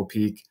their cycle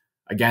peak.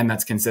 Again,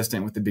 that's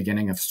consistent with the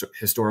beginning of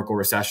historical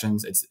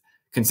recessions. It's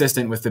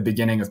consistent with the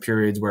beginning of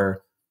periods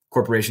where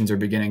corporations are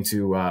beginning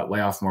to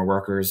lay off more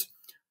workers.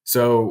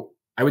 So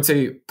I would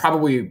say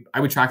probably I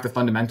would track the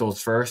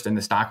fundamentals first and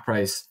the stock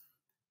price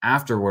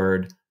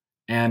afterward.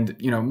 And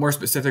more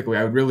specifically,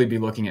 I would really be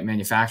looking at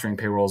manufacturing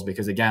payrolls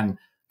because, again,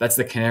 that's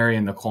the canary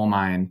in the coal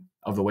mine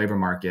of the labor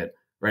market,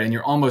 right? And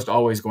you're almost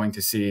always going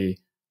to see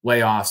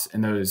layoffs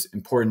in those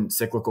important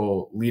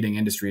cyclical leading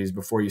industries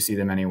before you see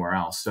them anywhere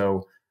else.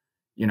 So,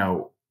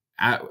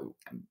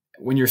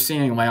 when you're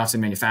seeing layoffs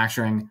in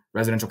manufacturing,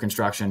 residential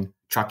construction,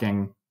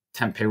 trucking,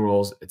 temp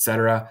payrolls, et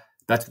cetera,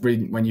 that's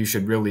when you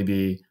should really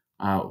be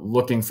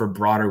looking for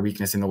broader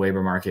weakness in the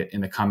labor market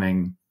in the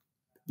coming,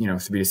 3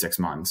 to 6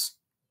 months.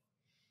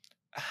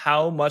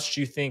 How much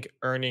do you think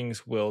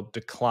earnings will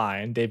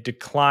decline? They've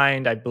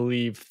declined, I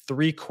believe,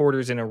 3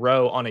 quarters in a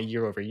row on a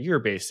year-over-year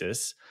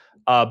basis.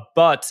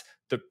 But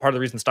the part of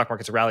the reason the stock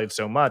markets rallied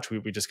so much,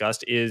 we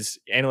discussed, is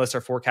analysts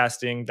are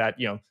forecasting that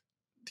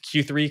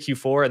Q3,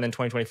 Q4, and then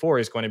 2024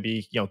 is going to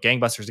be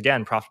gangbusters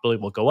again. Profitability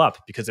will go up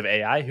because of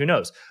AI. Who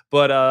knows?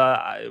 But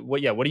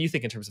what do you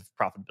think in terms of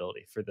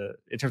profitability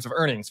in terms of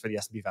earnings for the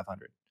S&P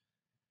 500?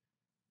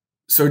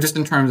 So just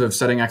in terms of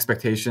setting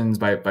expectations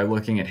by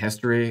looking at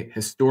history,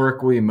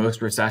 historically,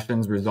 most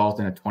recessions result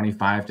in a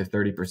 25 to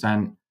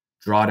 30%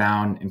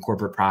 drawdown in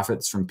corporate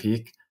profits from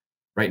peak.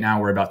 Right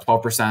now, we're about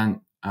 12%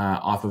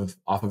 off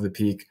of the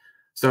peak.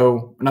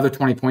 So another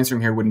 20 points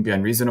from here wouldn't be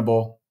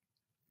unreasonable.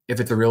 If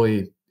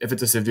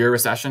it's a severe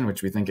recession,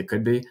 which we think it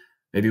could be,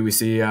 maybe we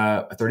see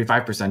a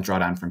 35%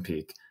 drawdown from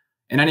peak.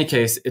 In any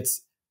case,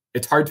 it's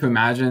hard to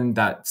imagine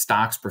that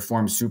stocks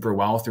perform super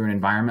well through an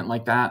environment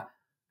like that,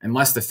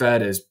 unless the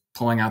Fed is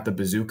pulling out the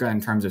bazooka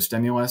in terms of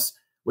stimulus,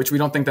 which we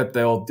don't think that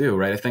they'll do,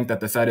 right? I think that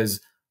the Fed is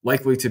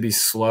likely to be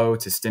slow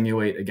to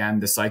stimulate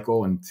again this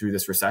cycle and through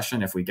this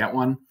recession if we get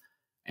one.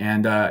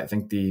 And I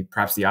think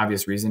perhaps the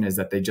obvious reason is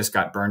that they just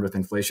got burned with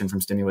inflation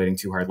from stimulating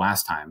too hard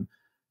last time.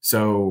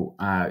 So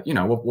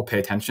we'll pay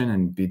attention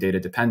and be data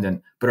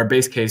dependent. But our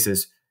base case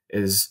is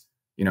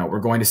we're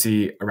going to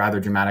see a rather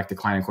dramatic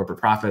decline in corporate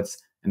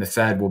profits, and the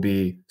Fed will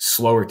be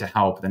slower to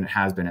help than it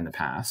has been in the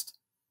past.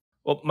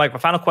 Well, Mike, my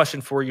final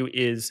question for you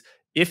is,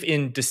 if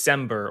in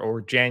December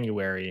or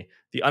January,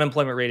 the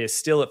unemployment rate is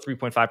still at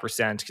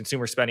 3.5%,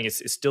 consumer spending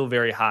is still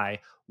very high,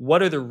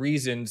 what are the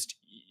reasons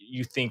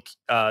you think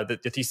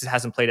that the thesis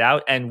hasn't played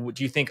out? And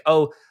do you think,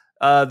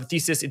 the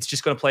thesis, it's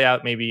just going to play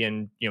out maybe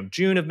in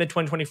June of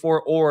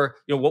mid-2024? Or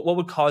what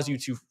would cause you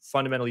to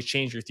fundamentally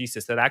change your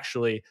thesis that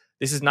actually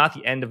this is not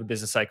the end of a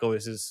business cycle,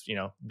 this is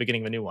the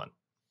beginning of a new one?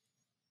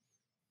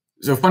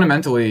 So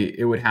fundamentally,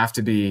 it would have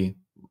to be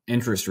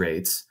interest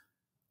rates.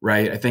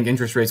 Right. I think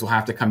interest rates will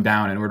have to come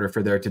down in order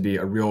for there to be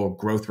a real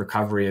growth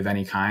recovery of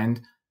any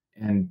kind.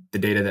 And the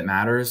data that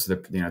matters, the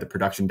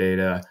production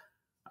data,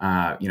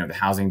 the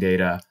housing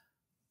data.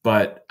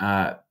 But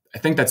I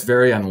think that's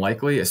very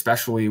unlikely,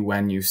 especially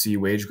when you see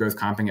wage growth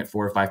comping at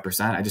 4 or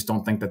 5%. I just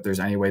don't think that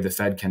there's any way the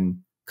Fed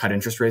can cut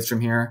interest rates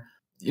from here.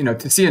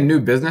 To see a new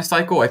business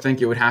cycle, I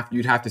think you'd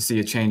have to see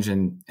a change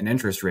in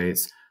interest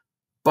rates.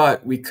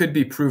 But we could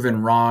be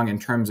proven wrong in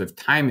terms of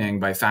timing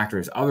by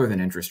factors other than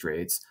interest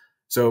rates.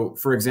 So,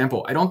 for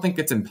example, I don't think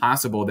it's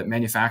impossible that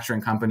manufacturing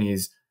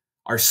companies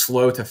are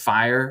slow to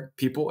fire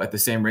people at the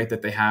same rate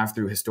that they have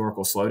through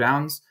historical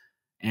slowdowns.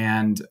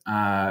 And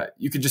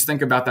you could just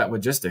think about that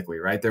logistically,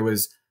 right? There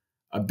was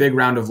a big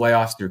round of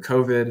layoffs through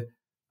COVID.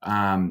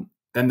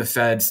 Then the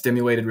Fed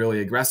stimulated really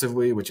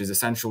aggressively, which is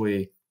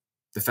essentially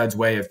the Fed's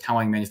way of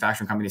telling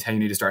manufacturing companies, hey, you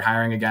need to start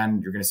hiring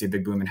again. You're going to see a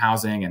big boom in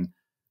housing and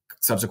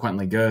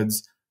subsequently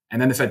goods.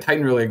 And then the Fed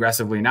tightened really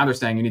aggressively. Now they're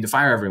saying you need to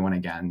fire everyone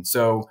again.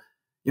 So,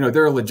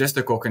 there are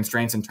logistical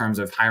constraints in terms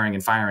of hiring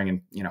and firing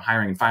and,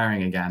 hiring and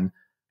firing again.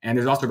 And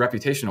there's also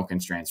reputational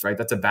constraints, right?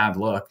 That's a bad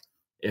look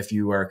if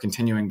you are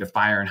continuing to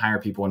fire and hire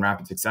people in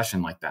rapid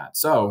succession like that.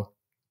 So,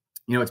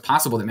 it's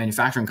possible that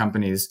manufacturing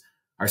companies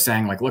are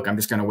saying like, look, I'm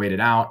just going to wait it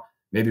out.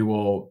 Maybe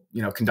we'll,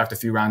 conduct a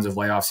few rounds of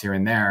layoffs here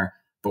and there,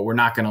 but we're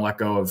not going to let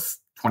go of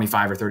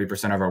 25 or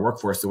 30% of our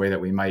workforce the way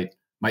that we might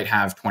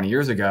have 20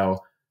 years ago,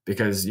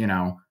 because,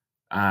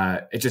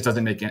 it just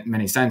doesn't make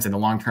many sense. And the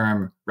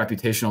long-term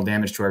reputational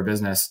damage to our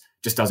business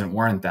just doesn't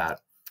warrant that.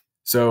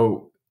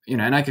 So,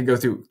 and I could go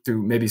through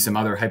maybe some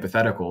other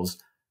hypotheticals,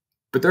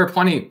 but there are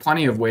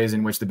plenty of ways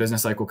in which the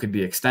business cycle could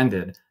be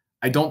extended.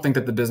 I don't think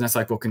that the business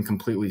cycle can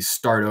completely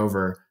start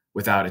over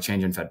without a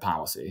change in Fed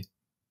policy.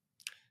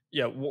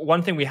 Yeah,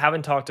 one thing we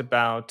haven't talked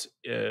about,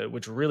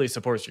 which really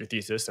supports your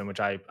thesis and which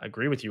I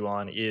agree with you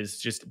on, is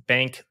just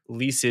bank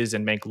leases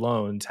and bank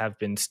loans have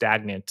been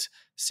stagnant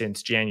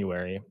since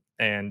January.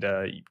 And,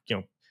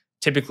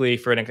 typically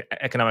for an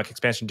economic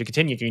expansion to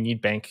continue, you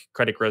need bank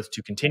credit growth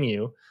to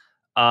continue.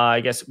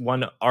 I guess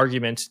one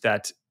argument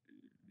that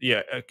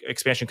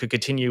expansion could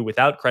continue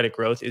without credit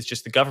growth is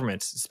just the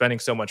government spending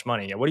so much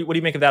money. What do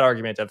you make of that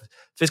argument of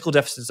fiscal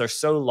deficits are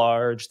so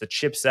large, the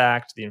CHIPS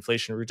Act, the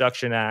Inflation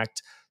Reduction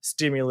Act,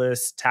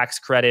 stimulus, tax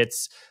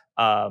credits,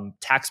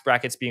 tax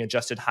brackets being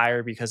adjusted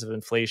higher because of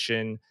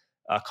inflation,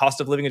 cost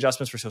of living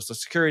adjustments for Social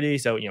Security.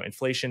 So,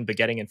 inflation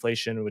begetting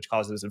inflation, which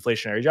causes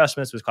inflationary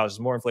adjustments, which causes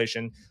more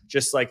inflation.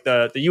 Just like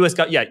the U.S.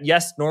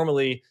 Yes,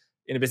 normally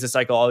in a business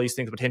cycle, all these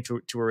things would hint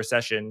to a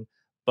recession,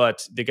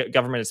 but the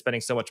government is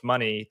spending so much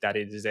money that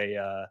it is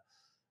the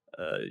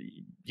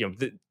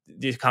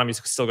economy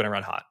is still going to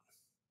run hot.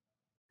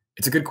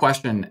 It's a good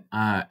question.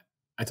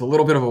 It's a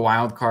little bit of a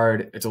wild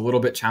card. It's a little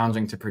bit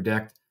challenging to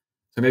predict.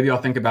 So maybe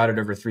I'll think about it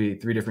over three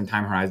different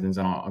time horizons,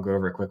 and I'll go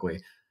over it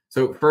quickly.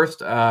 So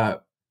first,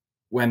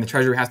 when the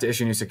Treasury has to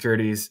issue new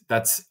securities,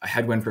 that's a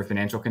headwind for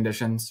financial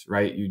conditions,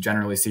 right? You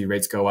generally see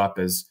rates go up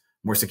as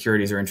more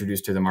securities are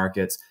introduced to the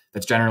markets.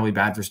 That's generally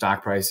bad for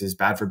stock prices,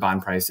 bad for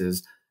bond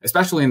prices,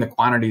 especially in the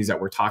quantities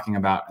that we're talking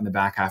about in the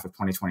back half of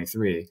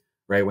 2023,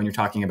 right? When you're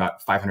talking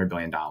about $500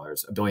 billion,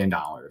 $1 billion,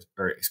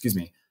 or excuse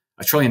me,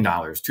 $1 trillion,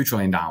 $2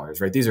 trillion,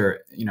 right? These are,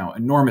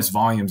 enormous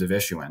volumes of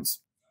issuance.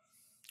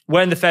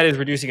 When the Fed is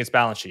reducing its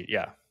balance sheet,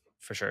 yeah,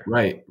 for sure.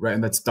 Right.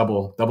 And that's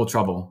double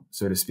trouble,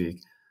 so to speak.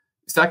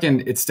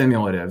 Second, it's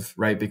stimulative,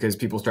 right? Because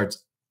people start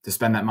to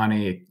spend that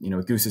money,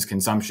 it gooses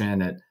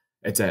consumption.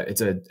 It's a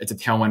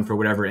tailwind for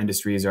whatever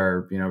industries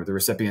are, the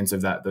recipients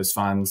of those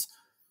funds.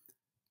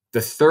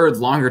 The third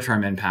longer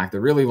term impact, the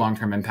really long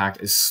term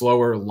impact, is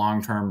slower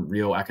long term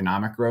real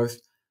economic growth,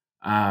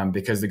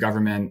 because the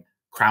government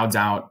crowds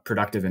out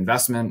productive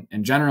investment.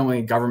 And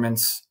generally,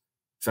 governments,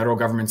 federal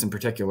governments in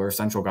particular,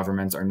 central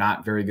governments, are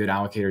not very good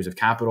allocators of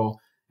capital.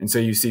 And so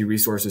you see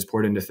resources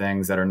poured into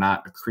things that are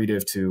not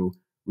accretive to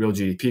real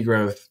GDP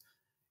growth.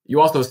 You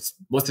also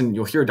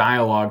you'll hear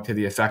dialogue to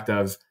the effect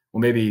of,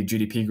 well, maybe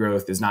GDP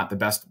growth is not the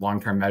best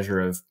long term measure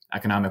of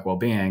economic well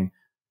being.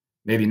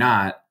 Maybe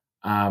not.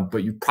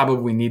 But you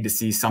probably need to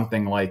see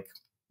something like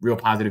real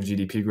positive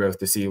GDP growth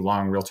to see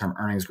long real-term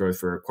earnings growth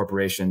for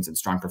corporations and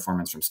strong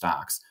performance from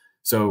stocks.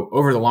 So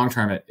over the long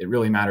term, it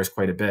really matters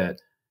quite a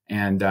bit.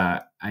 And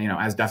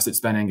as deficit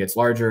spending gets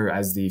larger,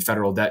 as the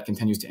federal debt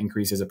continues to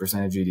increase as a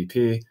percent of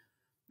GDP,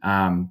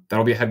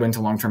 that'll be a headwind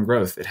to long-term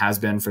growth. It has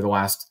been for the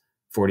last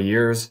 40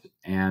 years,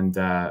 and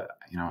I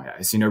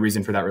see no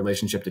reason for that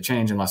relationship to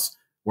change unless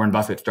Warren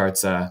Buffett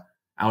starts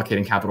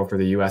allocating capital for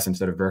the U.S.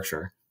 instead of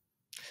Berkshire.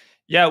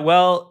 Yeah,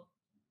 well,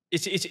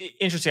 it's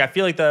interesting. I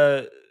feel like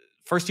the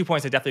first 2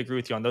 points I definitely agree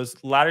with you on. Those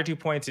latter 2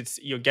 points, it's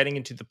getting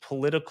into the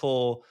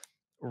political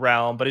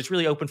realm, but it's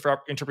really open for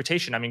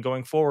interpretation. I mean,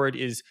 going forward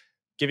is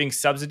giving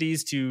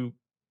subsidies to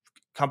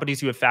companies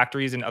who have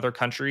factories in other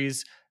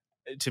countries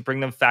to bring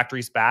them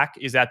factories back.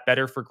 Is that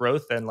better for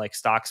growth than like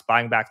stocks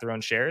buying back their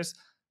own shares?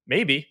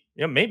 Maybe,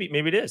 maybe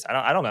it is.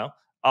 I don't know.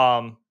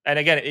 And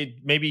again, it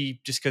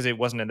maybe just because it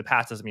wasn't in the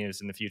past doesn't mean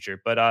it's in the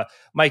future. But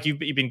Mike, you've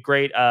been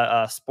great.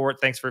 Sport,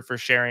 thanks for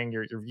sharing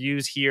your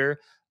views here.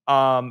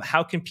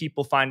 How can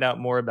people find out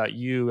more about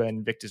you and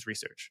Invictus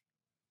Research?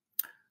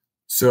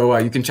 So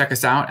you can check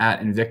us out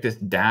at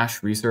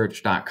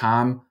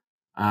invictus-research.com.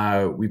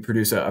 We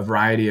produce a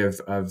variety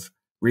of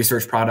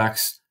research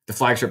products. The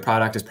flagship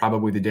product is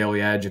probably the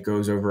Daily Edge. It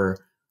goes over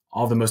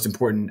all the most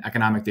important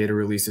economic data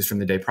releases from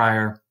the day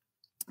prior,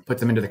 puts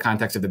them into the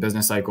context of the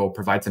business cycle,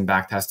 provides some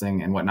back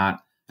testing and whatnot.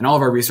 And all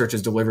of our research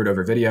is delivered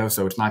over video.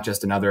 So it's not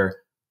just another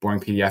boring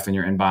PDF in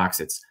your inbox.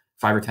 It's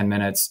 5 or 10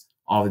 minutes,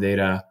 all the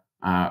data,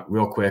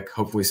 real quick,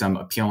 hopefully some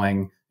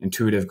appealing,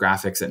 intuitive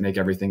graphics that make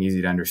everything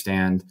easy to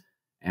understand.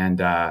 And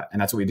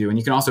that's what we do. And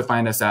you can also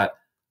find us at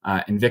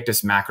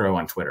Invictus Macro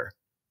on Twitter.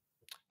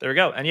 There we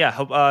go. And yeah,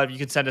 hope you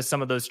could send us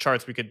some of those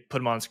charts. We could put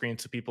them on screen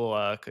so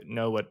people could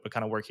know what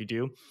kind of work you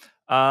do.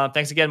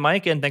 Thanks again,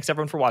 Mike. And thanks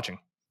everyone for watching.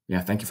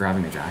 Yeah, thank you for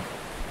having me, Jack.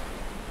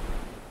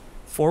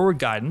 Forward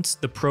Guidance,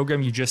 the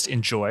program you just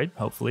enjoyed,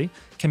 hopefully,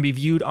 can be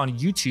viewed on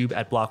YouTube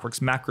at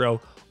Blockworks Macro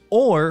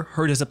or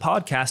heard as a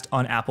podcast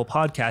on Apple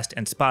Podcast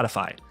and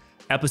Spotify.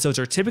 Episodes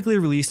are typically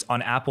released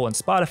on Apple and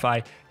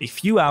Spotify a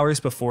few hours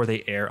before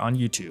they air on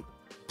YouTube.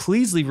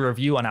 Please leave a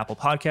review on Apple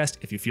Podcast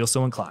if you feel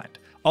so inclined.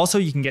 Also,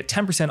 you can get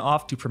 10%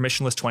 off to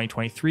Permissionless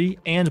 2023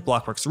 and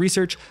Blockworks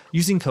Research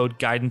using code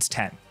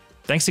GUIDANCE10.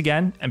 Thanks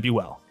again, and be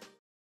well.